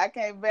 listen, I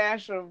can't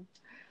bash them.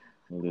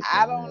 I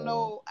listen, don't man.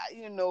 know. I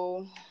You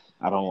know.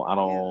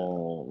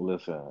 don't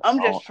listen.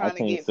 I'm just I trying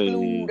to can't get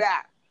flued say.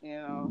 out.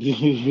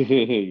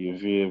 You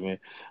feel me?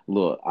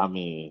 Look, I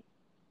mean,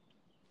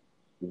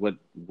 what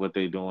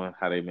they doing,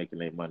 how they making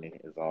their money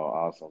is all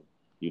awesome.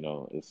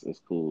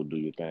 It's cool. Do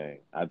your thing.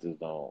 I just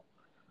don't.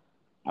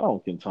 I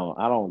don't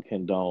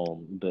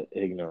condone the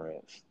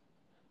ignorance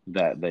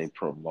that they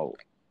promote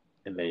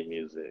in their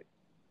music.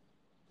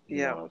 You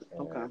Yeah. know what I'm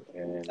Okay.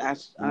 saying? And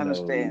I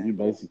understand. you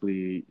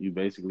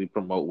basically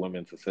promote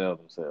women to sell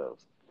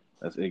themselves.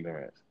 That's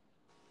ignorance.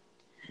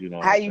 You know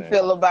How what you I'm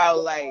feel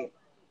about like?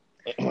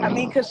 I mean,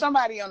 saying? because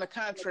somebody on the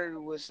contrary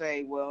would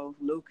say, "Well,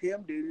 Lil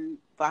Kim did it,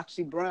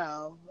 Foxy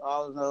Brown,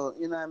 although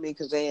you know what I mean,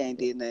 because they ain't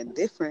did nothing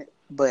different."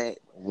 But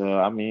Well,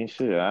 I mean,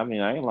 shit. I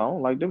mean, I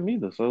don't like them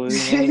either. So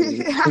he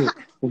I'm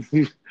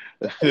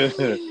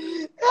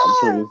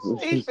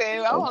pretty. said,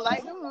 "I I'm, don't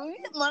like them, man."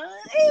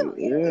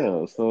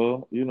 yeah.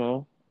 So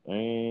I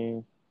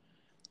mean,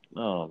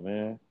 no,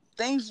 man.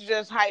 Things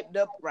just hyped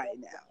up right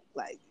now,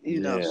 like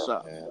Yeah,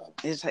 so man.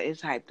 it's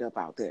hyped up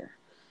out there.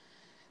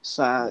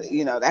 So,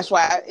 Yeah. that's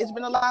why it's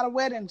been a lot of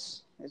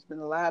weddings. It's been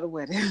a lot of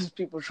weddings.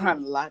 People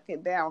trying to lock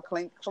it down,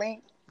 clink,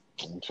 clink.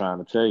 I'm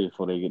trying to tell you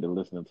before they get to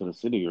listening to the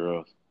City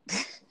Girls,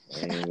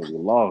 they ain't gonna be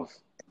lost.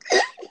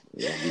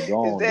 They're gonna be It's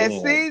gone that then.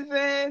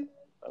 season.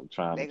 I'm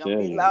trying They to gonna tell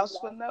be you. lost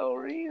for no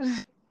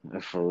reason.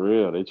 For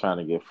real, they trying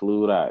to get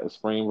flued out. Is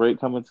spring break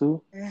coming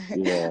too?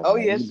 Yeah, Oh,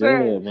 man, yes, you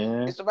sir. dead,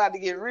 man. It's about to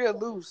get real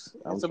loose.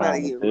 I'm It's about to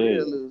trying to get tell real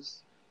you,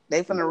 loose.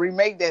 They finna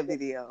remake that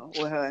video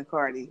with her and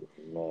Cardi.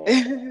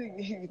 man.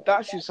 You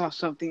thought you saw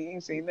something, you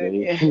ain't seen nothing They,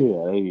 yet.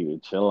 yeah, they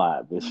need to chill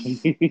out,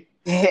 bitch.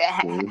 Yeah.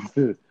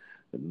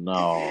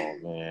 No,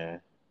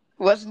 man.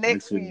 What's This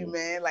next for shit you, is,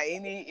 man? Like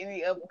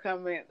any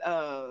upcoming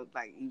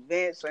like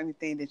events or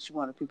anything that you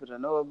want people to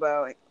know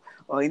about,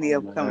 or any oh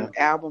upcoming man.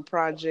 album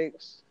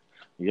projects?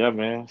 Yeah,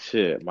 man.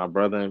 Shit, my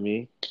brother and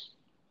me,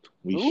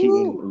 we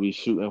shooting, Ooh, we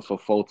shooting for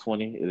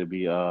 420. It'll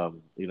be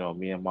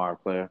me and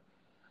Mark Player.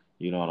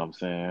 You know what I'm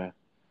saying?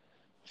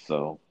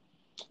 So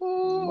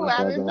ooh! my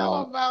I didn't know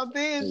brother, about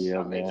this. yeah,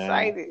 I'm man.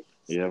 excited.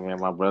 Yeah, man,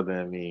 my brother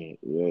and me,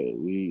 yeah,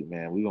 we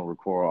gonna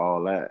record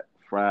all that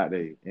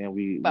Friday, and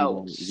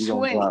About we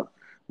gonna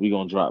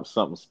 20. drop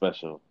something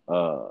special.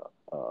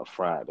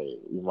 Friday,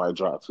 we might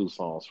drop two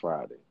songs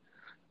Friday.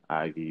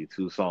 I give you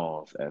two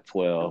songs at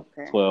 12,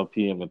 Okay. 12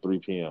 p.m. and 3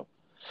 p.m.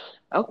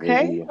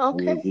 Okay. We'll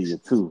Okay. give you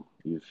two.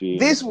 You feel me?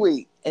 This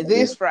week and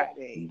this This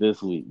Friday.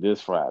 this week,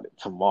 this Friday,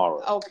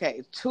 tomorrow,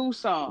 Okay. Two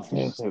songs.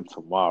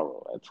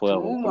 tomorrow at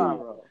 12 and 3,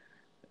 Tomorrow.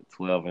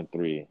 12 and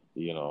 3.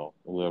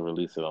 We'll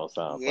release it on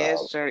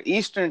Yes, SoundCloud. sir.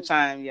 Eastern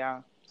time,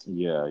 y'all.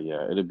 Yeah,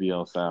 yeah, it'll be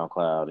on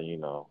SoundCloud,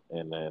 and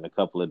and then in a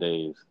couple of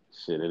days,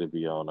 shit, it'll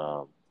be on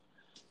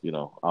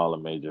all the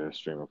major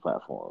streaming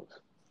platforms.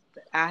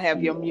 I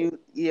have your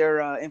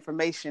Yeah.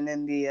 information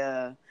in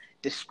the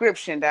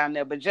description down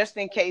there. But just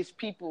in case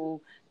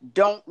people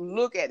don't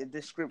look at the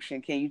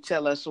description, can you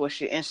tell us what's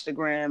your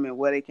Instagram and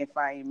where they can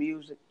find your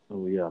music?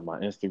 Oh yeah, my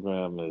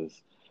Instagram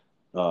is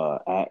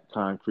at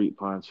Concrete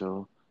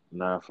Poncho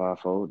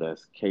 954.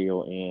 That's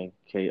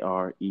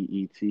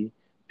KONKREET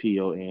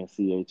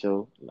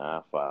PONCHO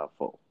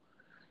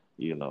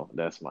 954.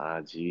 That's my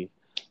IG.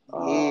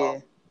 Um, Yeah.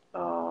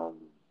 um,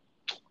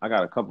 I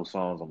got a couple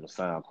songs on the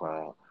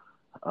SoundCloud.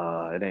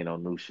 It ain't no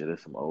new shit.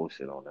 It's some old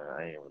shit on there.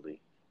 I ain't really,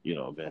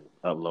 been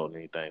uploading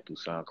anything through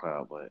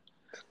SoundCloud, but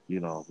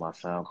my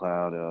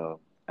SoundCloud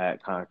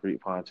at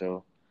Concrete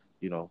Poncho.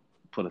 You know,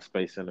 put a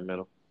space in the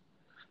middle.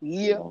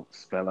 Yeah.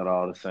 Spell it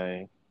all the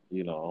same.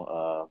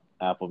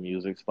 Apple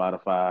Music,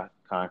 Spotify,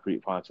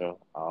 Concrete Poncho,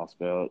 all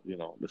spelled,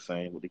 the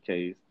same with the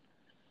K's.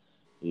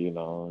 You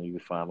can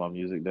find my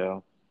music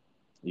there.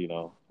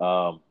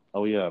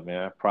 Oh yeah,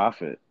 man,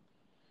 Profit,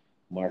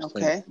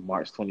 Okay.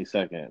 March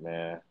 22nd,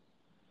 man.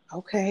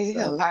 Okay. A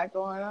That's lot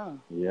going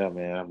on. Yeah,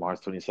 man,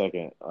 March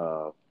 22nd.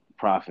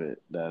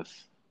 Profit.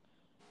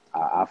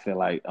 I feel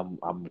like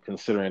I'm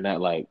considering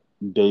that like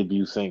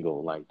debut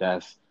single. Like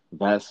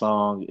that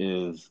song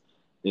is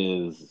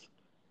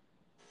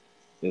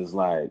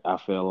like I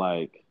feel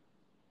like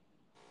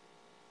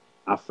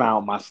I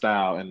found my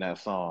style in that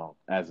song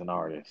as an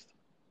artist.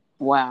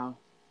 Wow.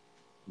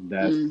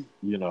 That's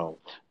Mm.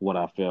 what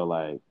I feel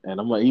like, and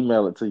I'm gonna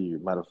email it to you.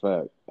 Matter of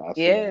fact, I send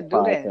Yeah. the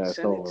Do that. podcast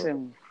Send it over. to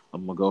me.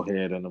 I'm gonna go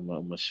ahead and I'm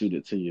gonna shoot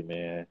it to you,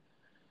 man.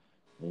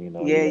 And, you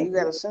Yeah. got You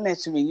gotta send that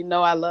to me. You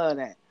know I love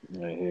that.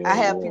 yeah, I hell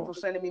have yeah. people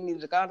sending me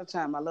music all the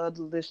time. I love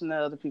to listen to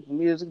other people's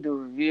music, do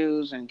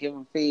reviews, and give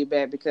them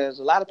feedback because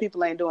a lot of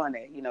people ain't doing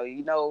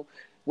that.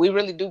 We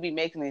really do be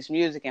making this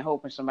music and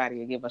hoping somebody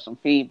will give us some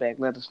feedback,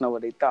 let us know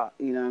what they thought.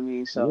 You know what I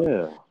mean? So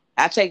Yeah.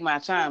 I take my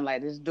time.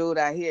 Like this dude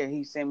out here,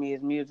 he sent me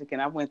his music,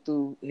 and I went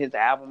through his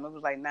album. It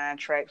was like 9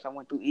 tracks. I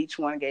went through each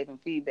one, gave him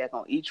feedback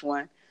on each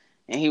one,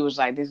 and he was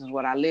like, "This is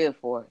what I live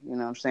for." You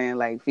know what I'm saying?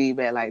 Like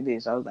feedback like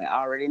this. I was like,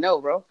 "I already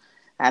know, bro.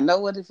 I know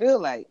what it feel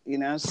like." You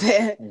know what I'm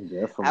saying? I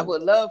Definitely.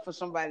 would love for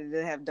somebody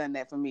to have done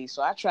that for me.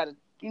 So I try to,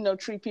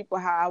 treat people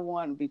how I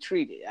want to be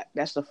treated.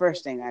 That's the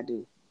first thing I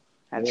do.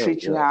 I Hell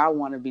treat you yeah. how I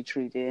want to be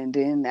treated, and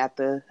then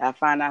after I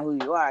find out who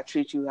you are, I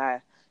treat you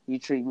how you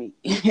treat me.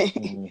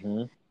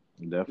 Hmm.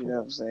 You know what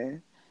Definitely. I'm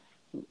saying?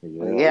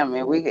 But Yeah, yeah,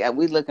 man, yeah.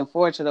 we looking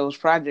forward to those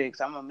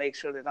projects. I'm gonna make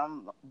sure that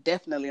I'm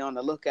definitely on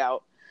the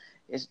lookout.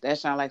 That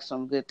sounds like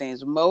some good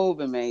things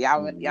moving, man.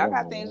 Y'all Yeah,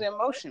 got things man. in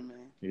motion, man.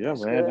 Yeah,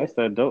 That's man. good. That's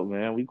that dope,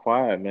 man. We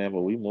quiet, man,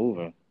 but we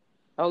moving.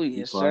 Oh We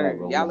yes, quiet, sir.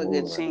 but we Y'all a good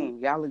moving. team.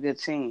 Y'all a good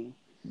team.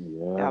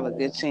 Yeah, Y'all a good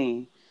man.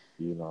 team,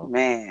 You know.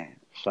 man.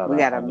 Shout We out.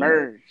 gotta I mean,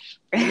 merge.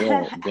 yeah,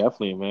 Yeah,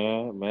 definitely,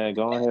 man. Man,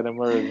 go ahead and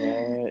merge,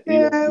 man.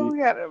 EMG, we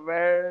gotta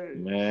merge.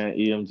 man.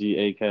 EMG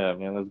ACAB,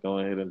 man. Let's go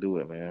ahead and do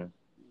it, man.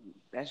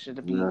 That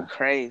should be Yeah.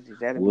 crazy.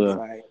 That'd be We're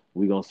fire.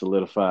 we gonna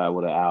solidify it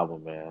with an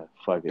album, man.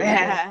 Fuck it.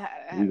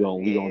 We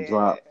gonna Yeah,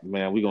 drop,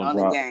 man. We gonna on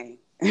the drop. game.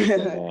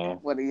 Listen, man.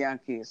 What the young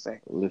kids say.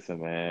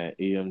 Listen, man.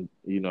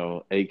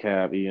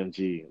 ACAB,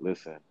 EMG.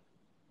 Listen,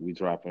 we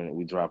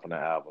dropping the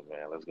album,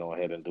 man. Let's go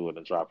ahead and do it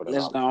and drop it in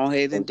Let's October. go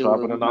ahead and Let's do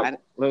drop it. it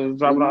let's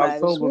drop We it in might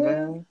as October, well.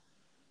 man.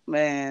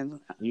 Man,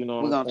 You know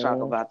we're what gonna I'm talk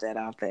saying? about that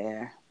off the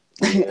air.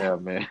 Yeah,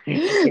 man.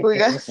 We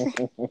got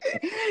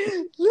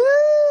we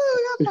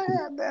got to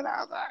have that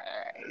out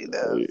there. You know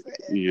what I'm saying?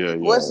 Yeah,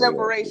 What yeah, yeah,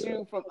 separates yeah.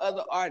 you from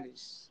other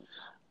artists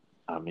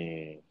I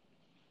mean,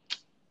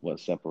 what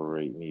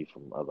separate me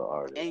from other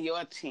artists? and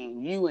your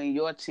team? You and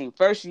your team.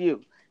 First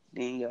you,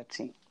 then your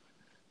team.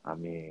 I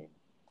mean,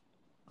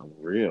 I'm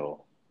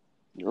real.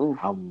 Ooh,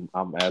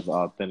 I'm as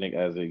authentic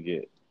as it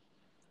get.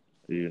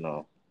 You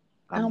know.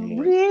 I I'm mean,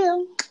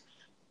 real.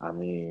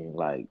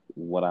 like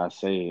what I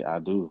say, I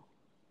do.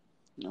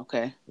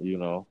 Okay. You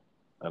know,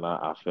 and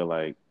I feel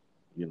like,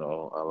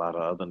 a lot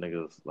of other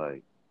niggas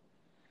like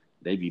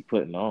they be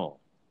putting on.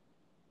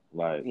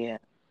 Like Yeah.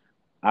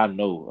 I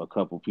know a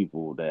couple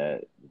people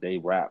that they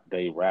rap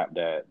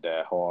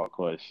that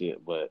hardcore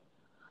shit, but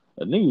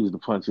a nigga used to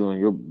punch you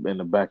in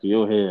the back of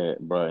your head,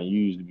 bro, and you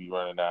used to be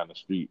running down the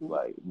street.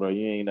 Like, bro,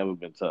 you ain't never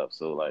been tough,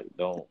 so like,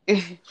 don't do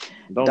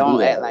Don't act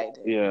that. like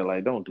that. Yeah,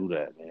 like, don't do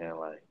that, man.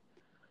 Like,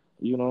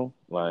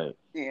 like,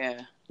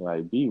 Yeah.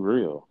 be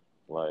real.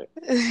 Like,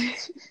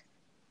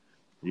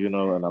 and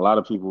a lot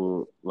of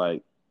people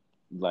like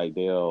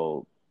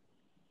they'll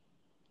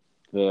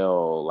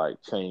like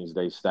change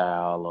their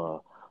style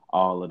or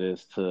all of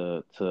this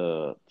to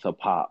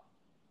pop.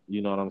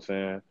 You know what I'm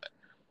saying?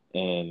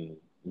 And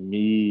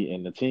me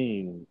and the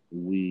team,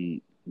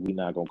 we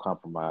not gonna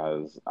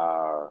compromise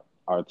our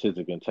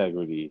artistic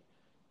integrity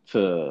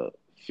to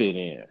fit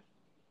in.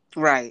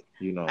 Right.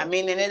 You I know,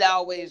 mean, and it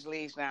always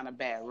leads down a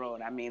bad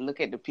road. I mean, look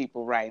at the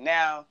people right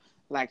now,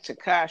 like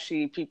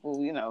Takashi,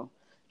 people,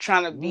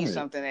 trying to be right?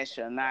 something that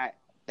you're not.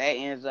 That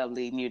ends up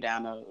leading you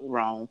down the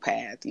wrong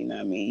path. You know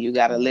what I mean? You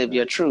got to live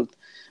your Exactly. truth.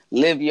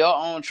 Live your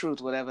own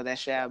truth, whatever that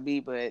shall be.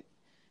 But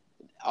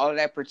all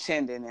that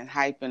pretending and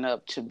hyping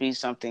up to be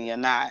something you're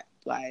not,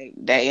 like,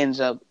 that ends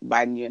up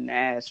biting you in the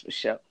ass for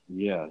sure.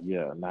 Yeah,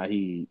 yeah. Now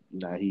he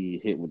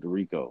hit with the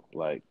Rico.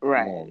 Like,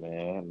 come on, Right.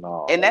 man. No,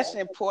 And that's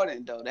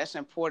important though. That's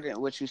important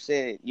what you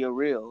said. You're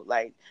real.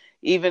 Like,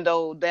 even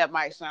though that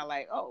might sound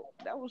like, oh,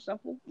 that was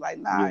simple. Like,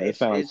 nah, yeah, it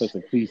sounds like such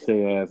a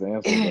cliche ass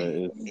answer,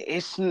 but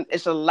it's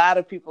it's a lot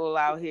of people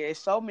out here. It's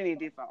so many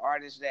different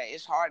artists that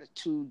it's hard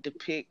to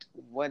depict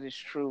what is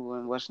true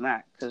and what's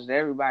not because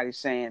everybody's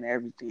saying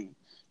everything.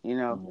 You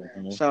know,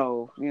 mhm.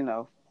 so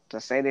to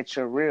say that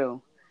you're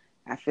real,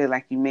 I feel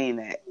like you mean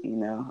that.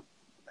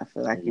 I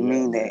feel like you Yeah,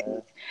 mean that.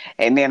 man.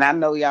 And then I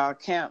know y'all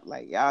camp,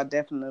 like y'all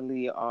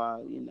definitely are,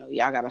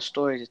 y'all got a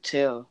story to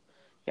tell.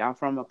 Y'all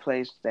from a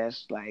place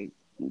that's like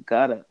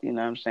gutter, you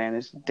know what I'm saying?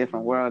 It's a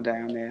different world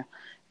down there.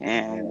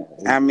 And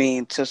Man, I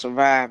mean, to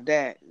survive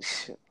that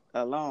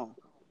alone,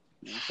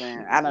 you know what I'm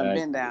saying? I done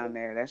been exactly. down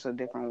there. That's a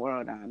different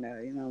world down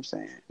there, you know what I'm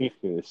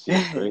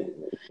Shit saying? crazy.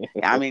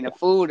 I mean, the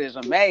food is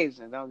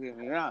amazing, don't get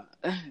me wrong.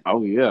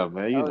 Oh yeah,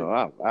 man. You Oh, know,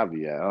 I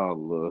be at all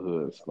the little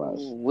hood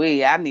spots.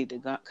 I need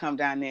to come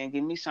down there and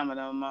give me some of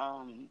them,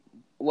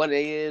 what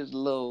it is,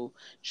 little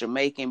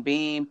Jamaican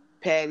bean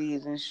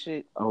patties and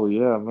shit. Oh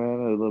yeah, man.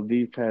 The little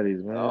beef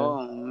patties, man.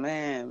 Oh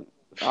man,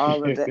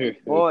 all of that,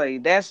 boy,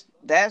 that's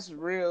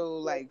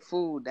real like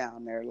food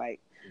down there. Like,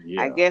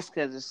 I Yeah, guess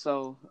because it's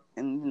so,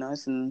 and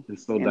it's in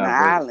it's so the diverse.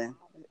 island,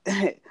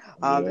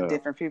 all the Yeah,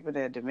 different people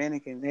there,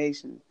 Dominican,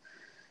 Haitian,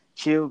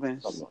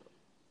 Cubans, some of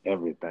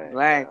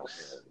everything down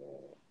blacks. there,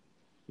 man.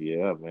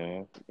 Yeah,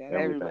 man. Got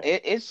everybody. Everything.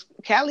 It's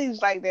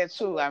Cali's like that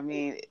too. I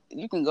mean,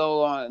 you can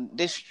go on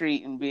this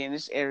street and be in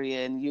this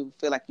area, and you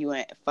feel like you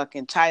in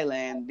fucking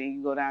Thailand. Then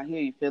you go down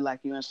here, you feel like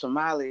you in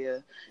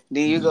Somalia.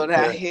 Then you go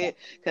down here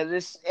because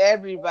it's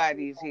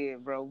everybody's here,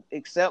 bro,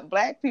 except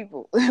black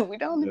people. We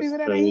the only That's people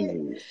that ain't here.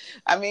 crazy.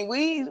 I mean,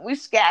 we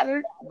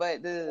scattered,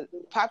 but the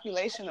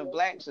population of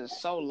blacks is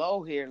so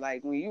low here.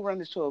 Like when you run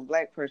into a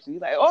black person,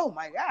 you're like, oh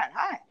my god,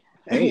 hi.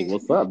 Hey,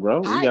 what's up,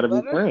 bro? We Hi, gotta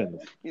be brother.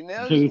 friends.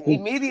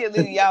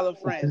 Immediately y'all are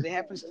friends. It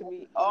happens to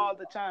me all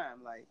the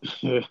time. Like,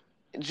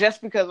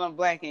 just because I'm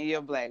black and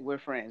you're black, we're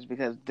friends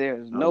because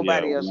there's Oh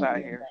yeah, nobody else out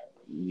here.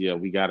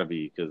 we gotta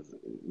be because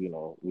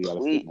we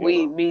gotta stick We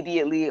together.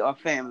 immediately are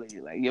family.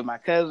 Like, you're my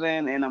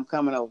cousin and I'm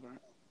coming over.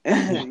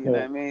 You know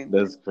what I mean?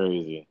 That's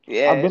crazy.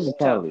 Yeah, I've been it's to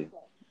tough. Cali.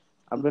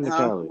 I've been to Huh?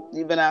 Cali.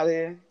 You been out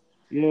here?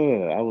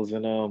 Yeah, I was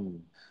in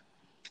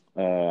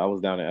I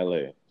was down in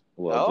LA.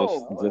 Well,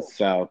 Oh, just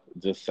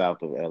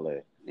south of LA.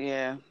 It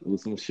yeah.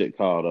 was some shit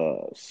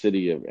called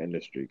City of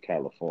Industry,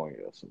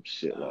 California, some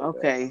shit like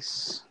that. Okay.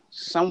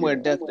 Somewhere Yeah.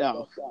 ducked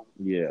off.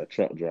 Yeah,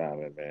 truck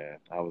driving, man.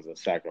 I was in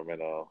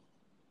Sacramento,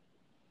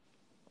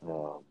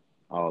 um,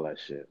 all that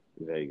shit.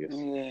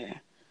 Vegas. Yeah.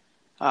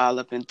 All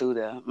up and through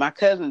there. My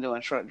cousin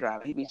doing truck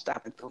driving. He be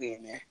stopping through here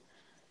and there.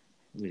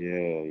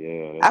 Yeah,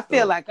 yeah, I that's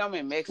feel dope. like I'm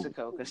in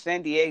Mexico because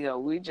San Diego,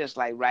 we just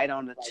like right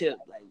on the tip.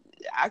 Like,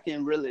 I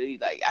can really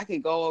I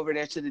can go over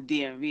there to the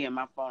DMV and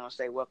my phone will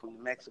say "Welcome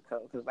to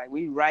Mexico" because like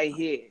we right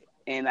here,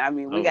 and I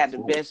mean we Oh, got the cool.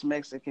 best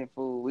Mexican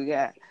food. We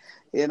got,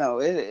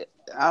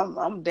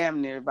 I'm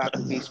damn near about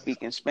to be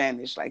speaking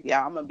Spanish. Like,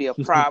 yeah, I'm gonna be a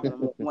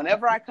problem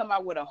whenever I come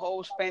out with a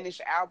whole Spanish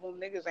album.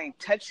 Niggas ain't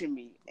touching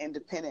me.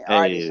 Independent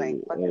artists ain't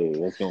fucking. Hey,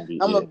 that's gonna be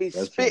I'm gonna it. be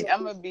That's it.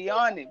 I'm gonna be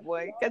on it,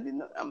 boy. Cause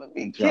I'm gonna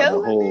be Drop a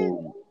killing it.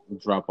 whole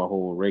drop a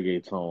whole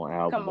reggaeton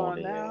album Come on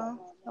on there. now.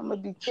 I'm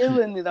gonna be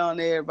killing it on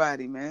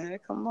everybody, man.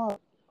 Come on.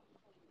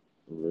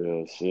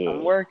 Real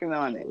I'm shit. working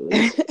on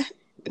Real. it.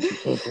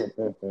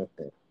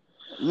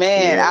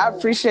 Man, Yeah, I man.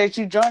 appreciate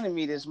you joining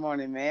me this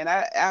morning, man.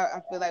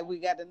 I feel like we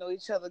got to know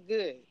each other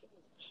good.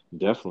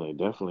 Definitely,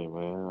 definitely,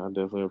 man. I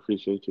definitely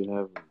appreciate you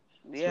having me.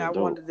 It's Yeah, I been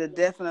dope. wanted to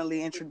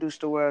definitely introduce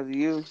the world to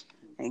you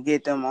and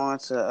get them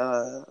onto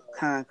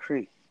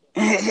concrete.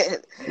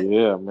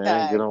 Yeah,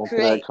 man. Get on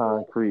to that Concrete.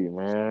 concrete,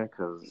 man.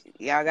 Cause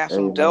Y'all got hey,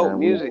 some dope man,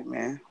 music,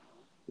 man.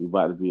 we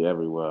about to be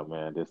everywhere,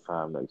 man. This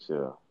time next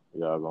year,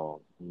 y'all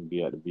gonna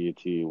be at the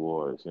BET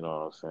Awards. You know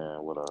what I'm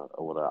saying?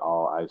 With a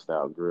all iced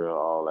out grill,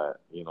 all that.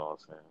 You know what I'm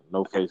saying?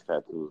 No face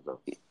tattoos though.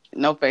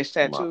 No face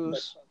My,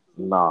 tattoos.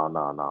 nah,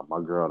 nah, nah.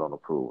 My girl don't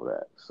approve of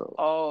that. So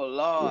Oh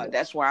you Lord, know,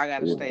 that's why I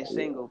gotta you stay know,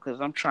 single because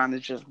I'm trying to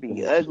just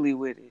be yeah. ugly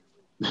with it.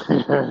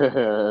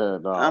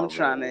 Nah,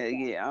 man.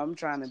 I'm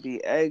trying to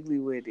be ugly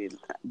with it.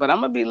 But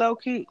I'm gonna be low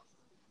key.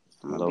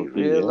 I'm gonna Low be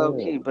key, real low yeah,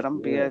 key, but I'm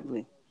gonna be yeah,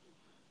 ugly.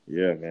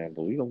 yeah, man.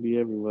 But we gonna be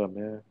everywhere,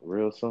 man.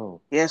 Real soon.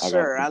 Yes, I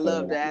got sir. I some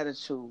love the things.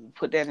 attitude.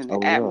 Put that in the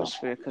Oh yeah,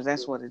 atmosphere because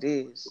that's what it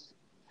is.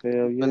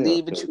 hell yeah.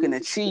 Believe it, you can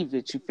achieve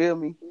it. You feel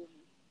me?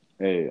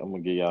 Hey, I'm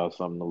gonna give y'all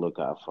something to look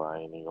out for. I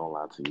ain't even gonna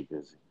lie to you,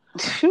 busy.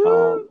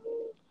 Um,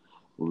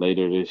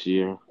 later this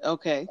year.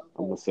 Okay.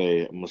 I'm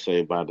gonna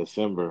say by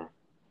December,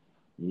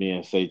 me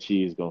and Say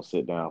Cheese gonna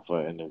sit down for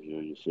an interview.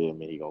 You feel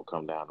me? He gonna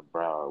come down to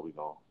Broward. We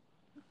gonna,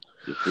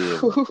 you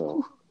feel me?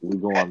 So we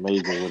going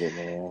major with it,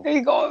 man.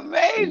 He going We going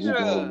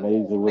major.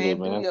 major with it,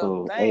 Man, do man. your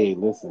So hey,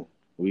 thing. listen,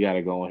 we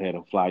gotta go ahead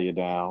and fly you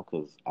down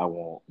because I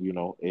want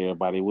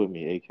everybody with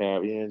me.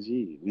 ACAB,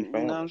 ENG, we You know what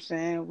family. I'm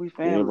saying? We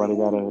Everybody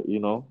family.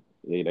 gotta,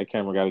 hey, that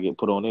camera gotta get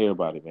put on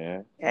everybody,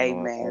 man. You Hey know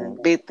what man,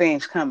 I'm big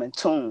things coming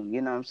soon.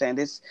 You know what I'm saying?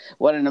 This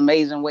what an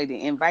amazing way to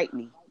invite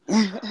me.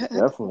 saying?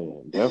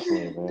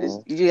 Definitely, man.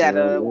 Hell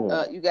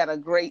You got a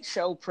great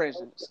show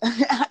presence.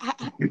 yeah.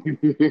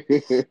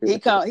 He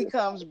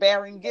comes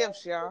bearing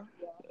gifts, y'all.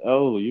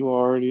 Oh, you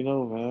already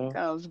know, He man.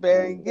 comes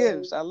bearing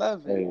gifts. I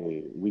love it.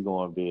 Hey, we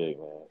going big,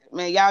 man.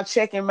 Man, y'all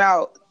check him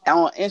out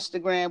on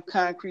Instagram,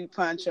 Concrete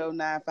Poncho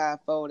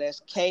 954. That's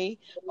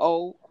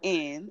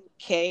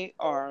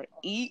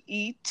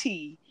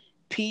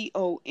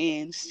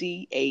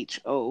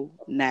KONKREETPONCHO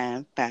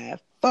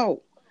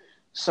 954.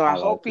 So I I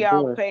like hope your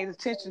y'all boy. paid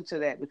attention to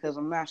that because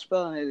I'm not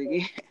spelling it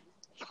again.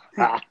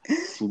 Ha!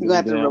 Too You're gonna many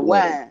have to damn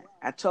letters. rewind.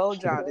 I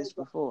told y'all this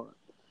before.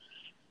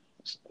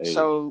 Hey,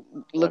 So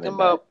look run it him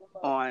back. up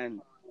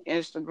on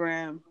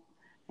Instagram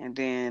and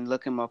then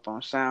look him up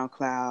on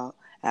SoundCloud,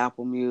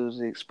 Apple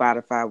Music,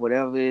 Spotify,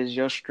 whatever is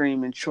your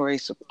streaming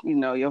choice,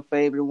 your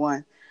favorite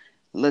one.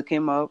 Look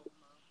him up.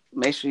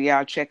 Make sure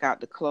y'all check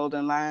out the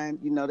clothing line.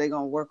 They're going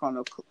to work on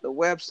the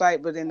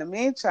website. But in the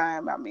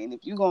meantime, I mean,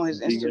 if you go on his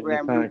Be in the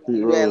Instagram, Concrete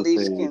you at Rose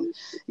least page.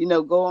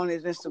 can, go on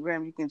his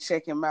Instagram. You can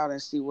check him out and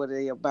see what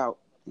they about.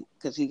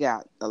 Because he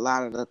got a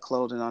lot of the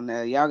clothing on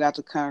there. Y'all got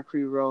the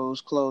Concrete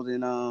Rose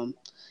clothing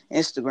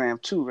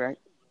Instagram too, right?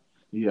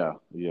 Yeah.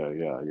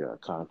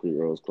 Concrete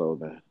Rose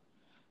Clothing.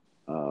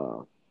 Uh,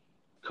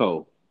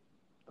 Co.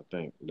 I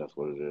think that's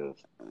what it is.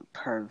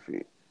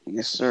 Perfect.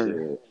 Yes, sir.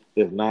 Shit.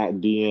 If not,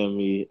 DM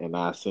me and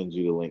I'll send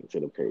you the link to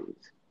the page.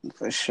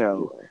 For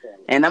sure. Yeah.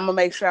 And I'm gonna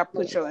make sure I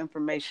put your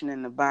information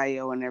in the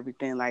bio and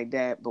everything like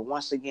that. But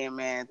once again,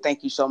 man,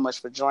 thank you so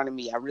much for joining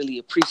me. I really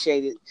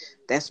appreciate it.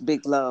 That's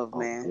big love, Oh,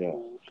 man. yeah.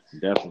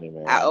 Definitely,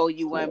 I man. owe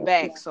you Yeah, one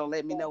back, so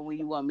let me know when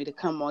you want me to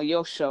come on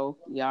your show.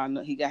 Y'all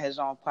know he got his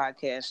own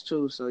podcast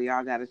too, so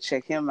y'all gotta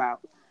check him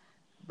out.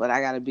 But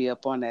I gotta be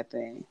up on that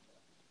thing.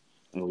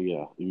 oh,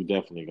 yeah. You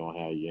definitely gonna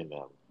have you in there.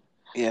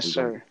 Yes, We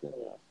gonna sir. get you in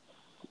there.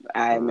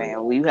 All right, For man.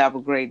 real. Well, you have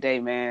a great day,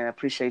 man. I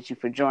appreciate you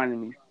for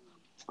joining me.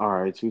 All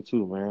right, you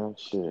too, man.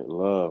 Shit,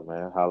 love,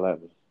 man. Holla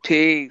at me.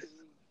 Peace.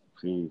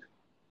 Peace.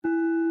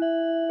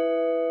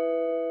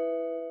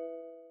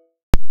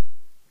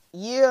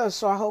 Yeah,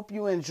 so I hope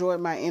you enjoyed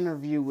my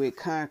interview with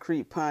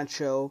Concrete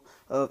Poncho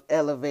of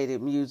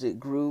Elevated Music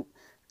Group.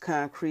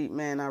 Concrete,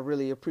 man, I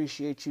really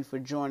appreciate you for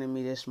joining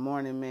me this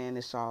morning, man.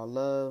 It's all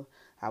love.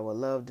 I would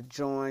love to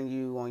join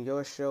you on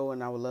your show,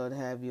 and I would love to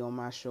have you on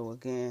my show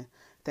again.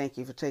 Thank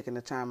you for taking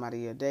the time out of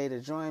your day to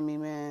join me,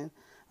 man.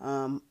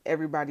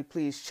 Everybody,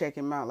 please check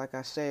him out. Like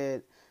I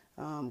said,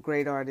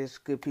 great artists,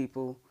 good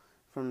people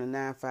from the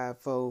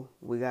 954.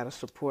 We got to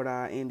support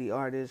our indie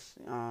artists.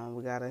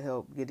 We got to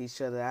help get each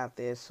other out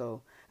there.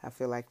 So I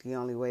feel like the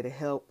only way to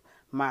help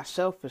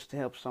myself is to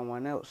help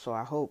someone else. So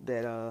I hope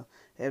that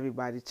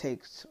everybody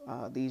takes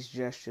these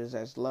gestures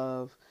as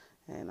love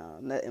and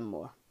nothing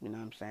more. You know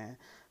what I'm saying?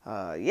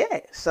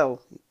 Yeah.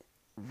 So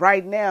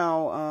right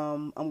now,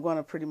 I'm going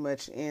to pretty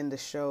much end the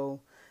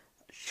show.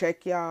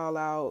 Check y'all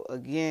out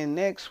again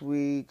next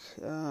week.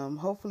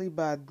 Hopefully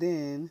by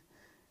then,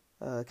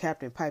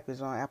 Captain Pipe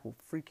is on Apple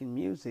freaking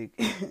Music,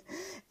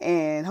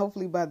 and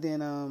hopefully by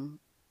then,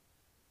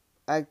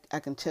 I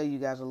can tell you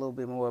guys a little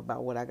bit more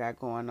about what I got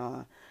going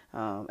on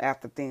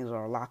after things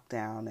are locked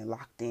down and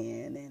locked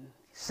in and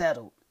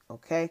settled.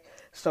 Okay,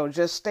 so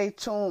just stay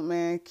tuned,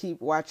 man.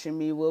 Keep watching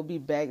me. We'll be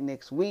back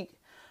next week.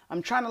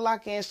 I'm trying to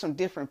lock in some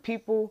different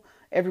people.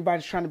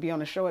 Everybody's trying to be on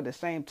the show at the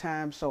same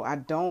time, so I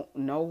don't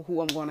know who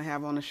I'm going to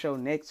have on the show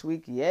next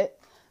week yet,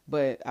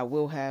 but I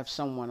will have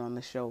someone on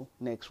the show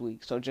next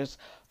week. So just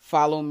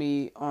follow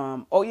me.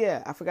 Oh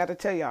yeah, I forgot to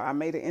tell y'all, I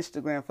made an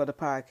Instagram for the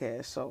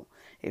podcast. So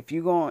if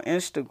you go on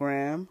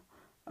Instagram,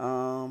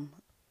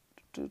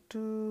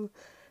 the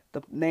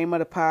name of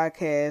the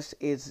podcast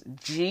is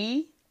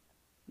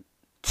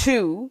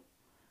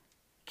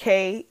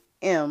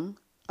G2KM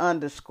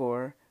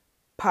underscore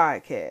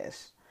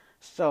podcast.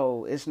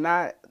 So it's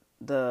not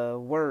the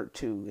word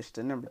two, it's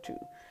the number two.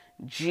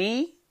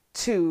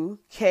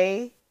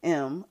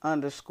 G2KM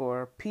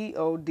underscore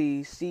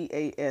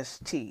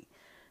PODCAST.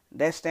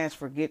 That stands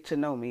for Get to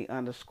Know Me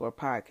underscore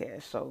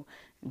podcast. So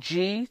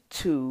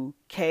G2KM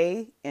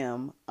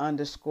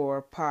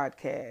underscore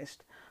podcast.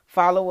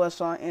 Follow us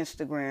on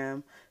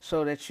Instagram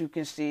so that you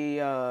can see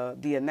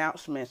the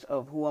announcements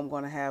of who I'm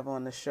going to have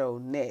on the show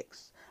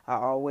next. I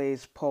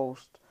always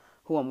post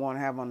who I'm going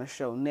to have on the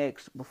show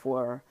next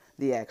before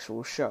the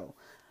actual show.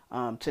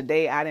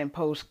 Today I didn't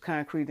post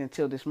Concrete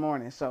until this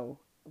morning, so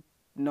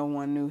no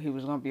one knew he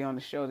was going to be on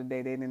the show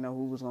today. They didn't know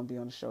who was going to be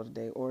on the show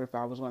today or if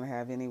I was going to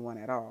have anyone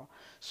at all.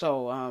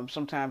 So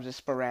sometimes it's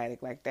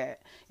sporadic like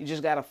that. You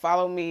just got to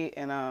follow me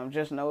and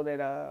just know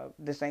that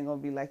this ain't going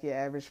to be like your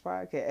average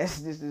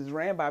podcast. This is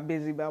ran by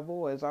Busy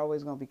Balboa. It's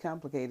always going to be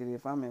complicated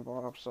if I'm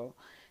involved. So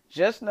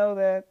just know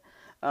that.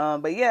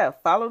 But yeah,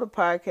 follow the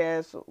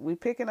podcast. We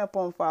picking up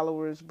on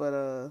followers,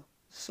 but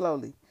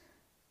slowly.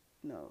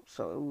 No,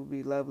 so it would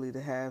be lovely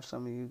to have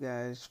some of you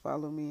guys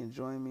follow me and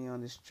join me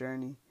on this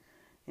journey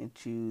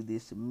into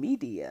this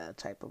media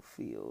type of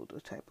field or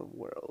type of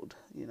world.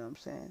 You know what I'm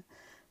saying?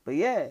 But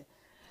yeah,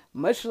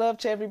 much love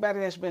to everybody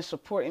that's been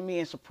supporting me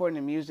and supporting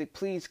the music.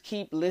 Please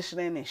keep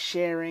listening and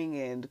sharing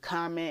and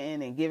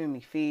commenting and giving me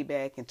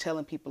feedback and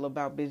telling people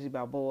about Busy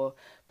Balboa.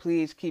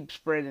 Please keep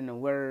spreading the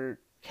word.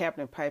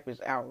 Captain Pipe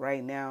is out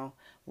right now.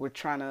 We're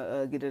trying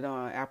to get it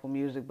on Apple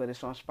Music, but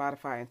it's on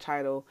Spotify and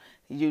Tidal,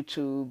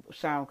 YouTube,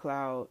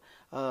 SoundCloud.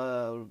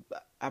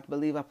 I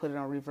believe I put it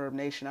on Reverb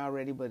Nation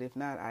already, but if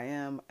not, I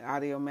am.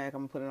 Audio Mac, I'm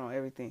going to put it on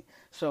everything.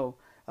 So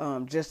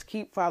just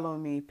keep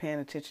following me, paying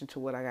attention to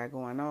what I got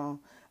going on.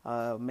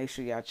 Make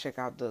sure y'all check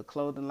out the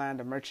clothing line,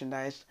 the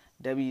merchandise,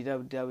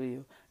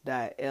 www.lftde.life.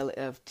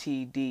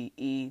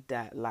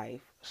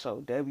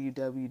 So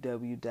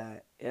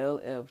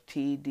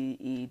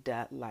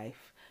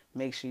www.lftde.life.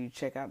 Make sure you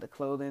check out the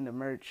clothing, the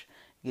merch,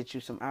 get you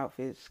some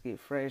outfits, get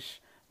fresh,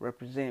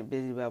 represent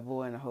Busy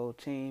Balboa and the whole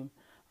team.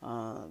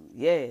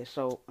 Yeah,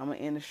 so I'm going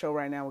to end the show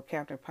right now with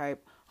Captain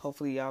Pipe.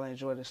 Hopefully y'all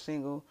enjoy the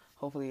single.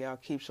 Hopefully y'all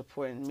keep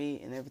supporting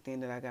me and everything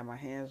that I got my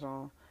hands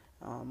on.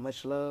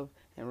 Much love,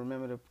 and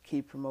remember to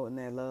keep promoting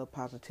that love,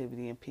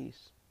 positivity, and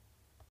peace.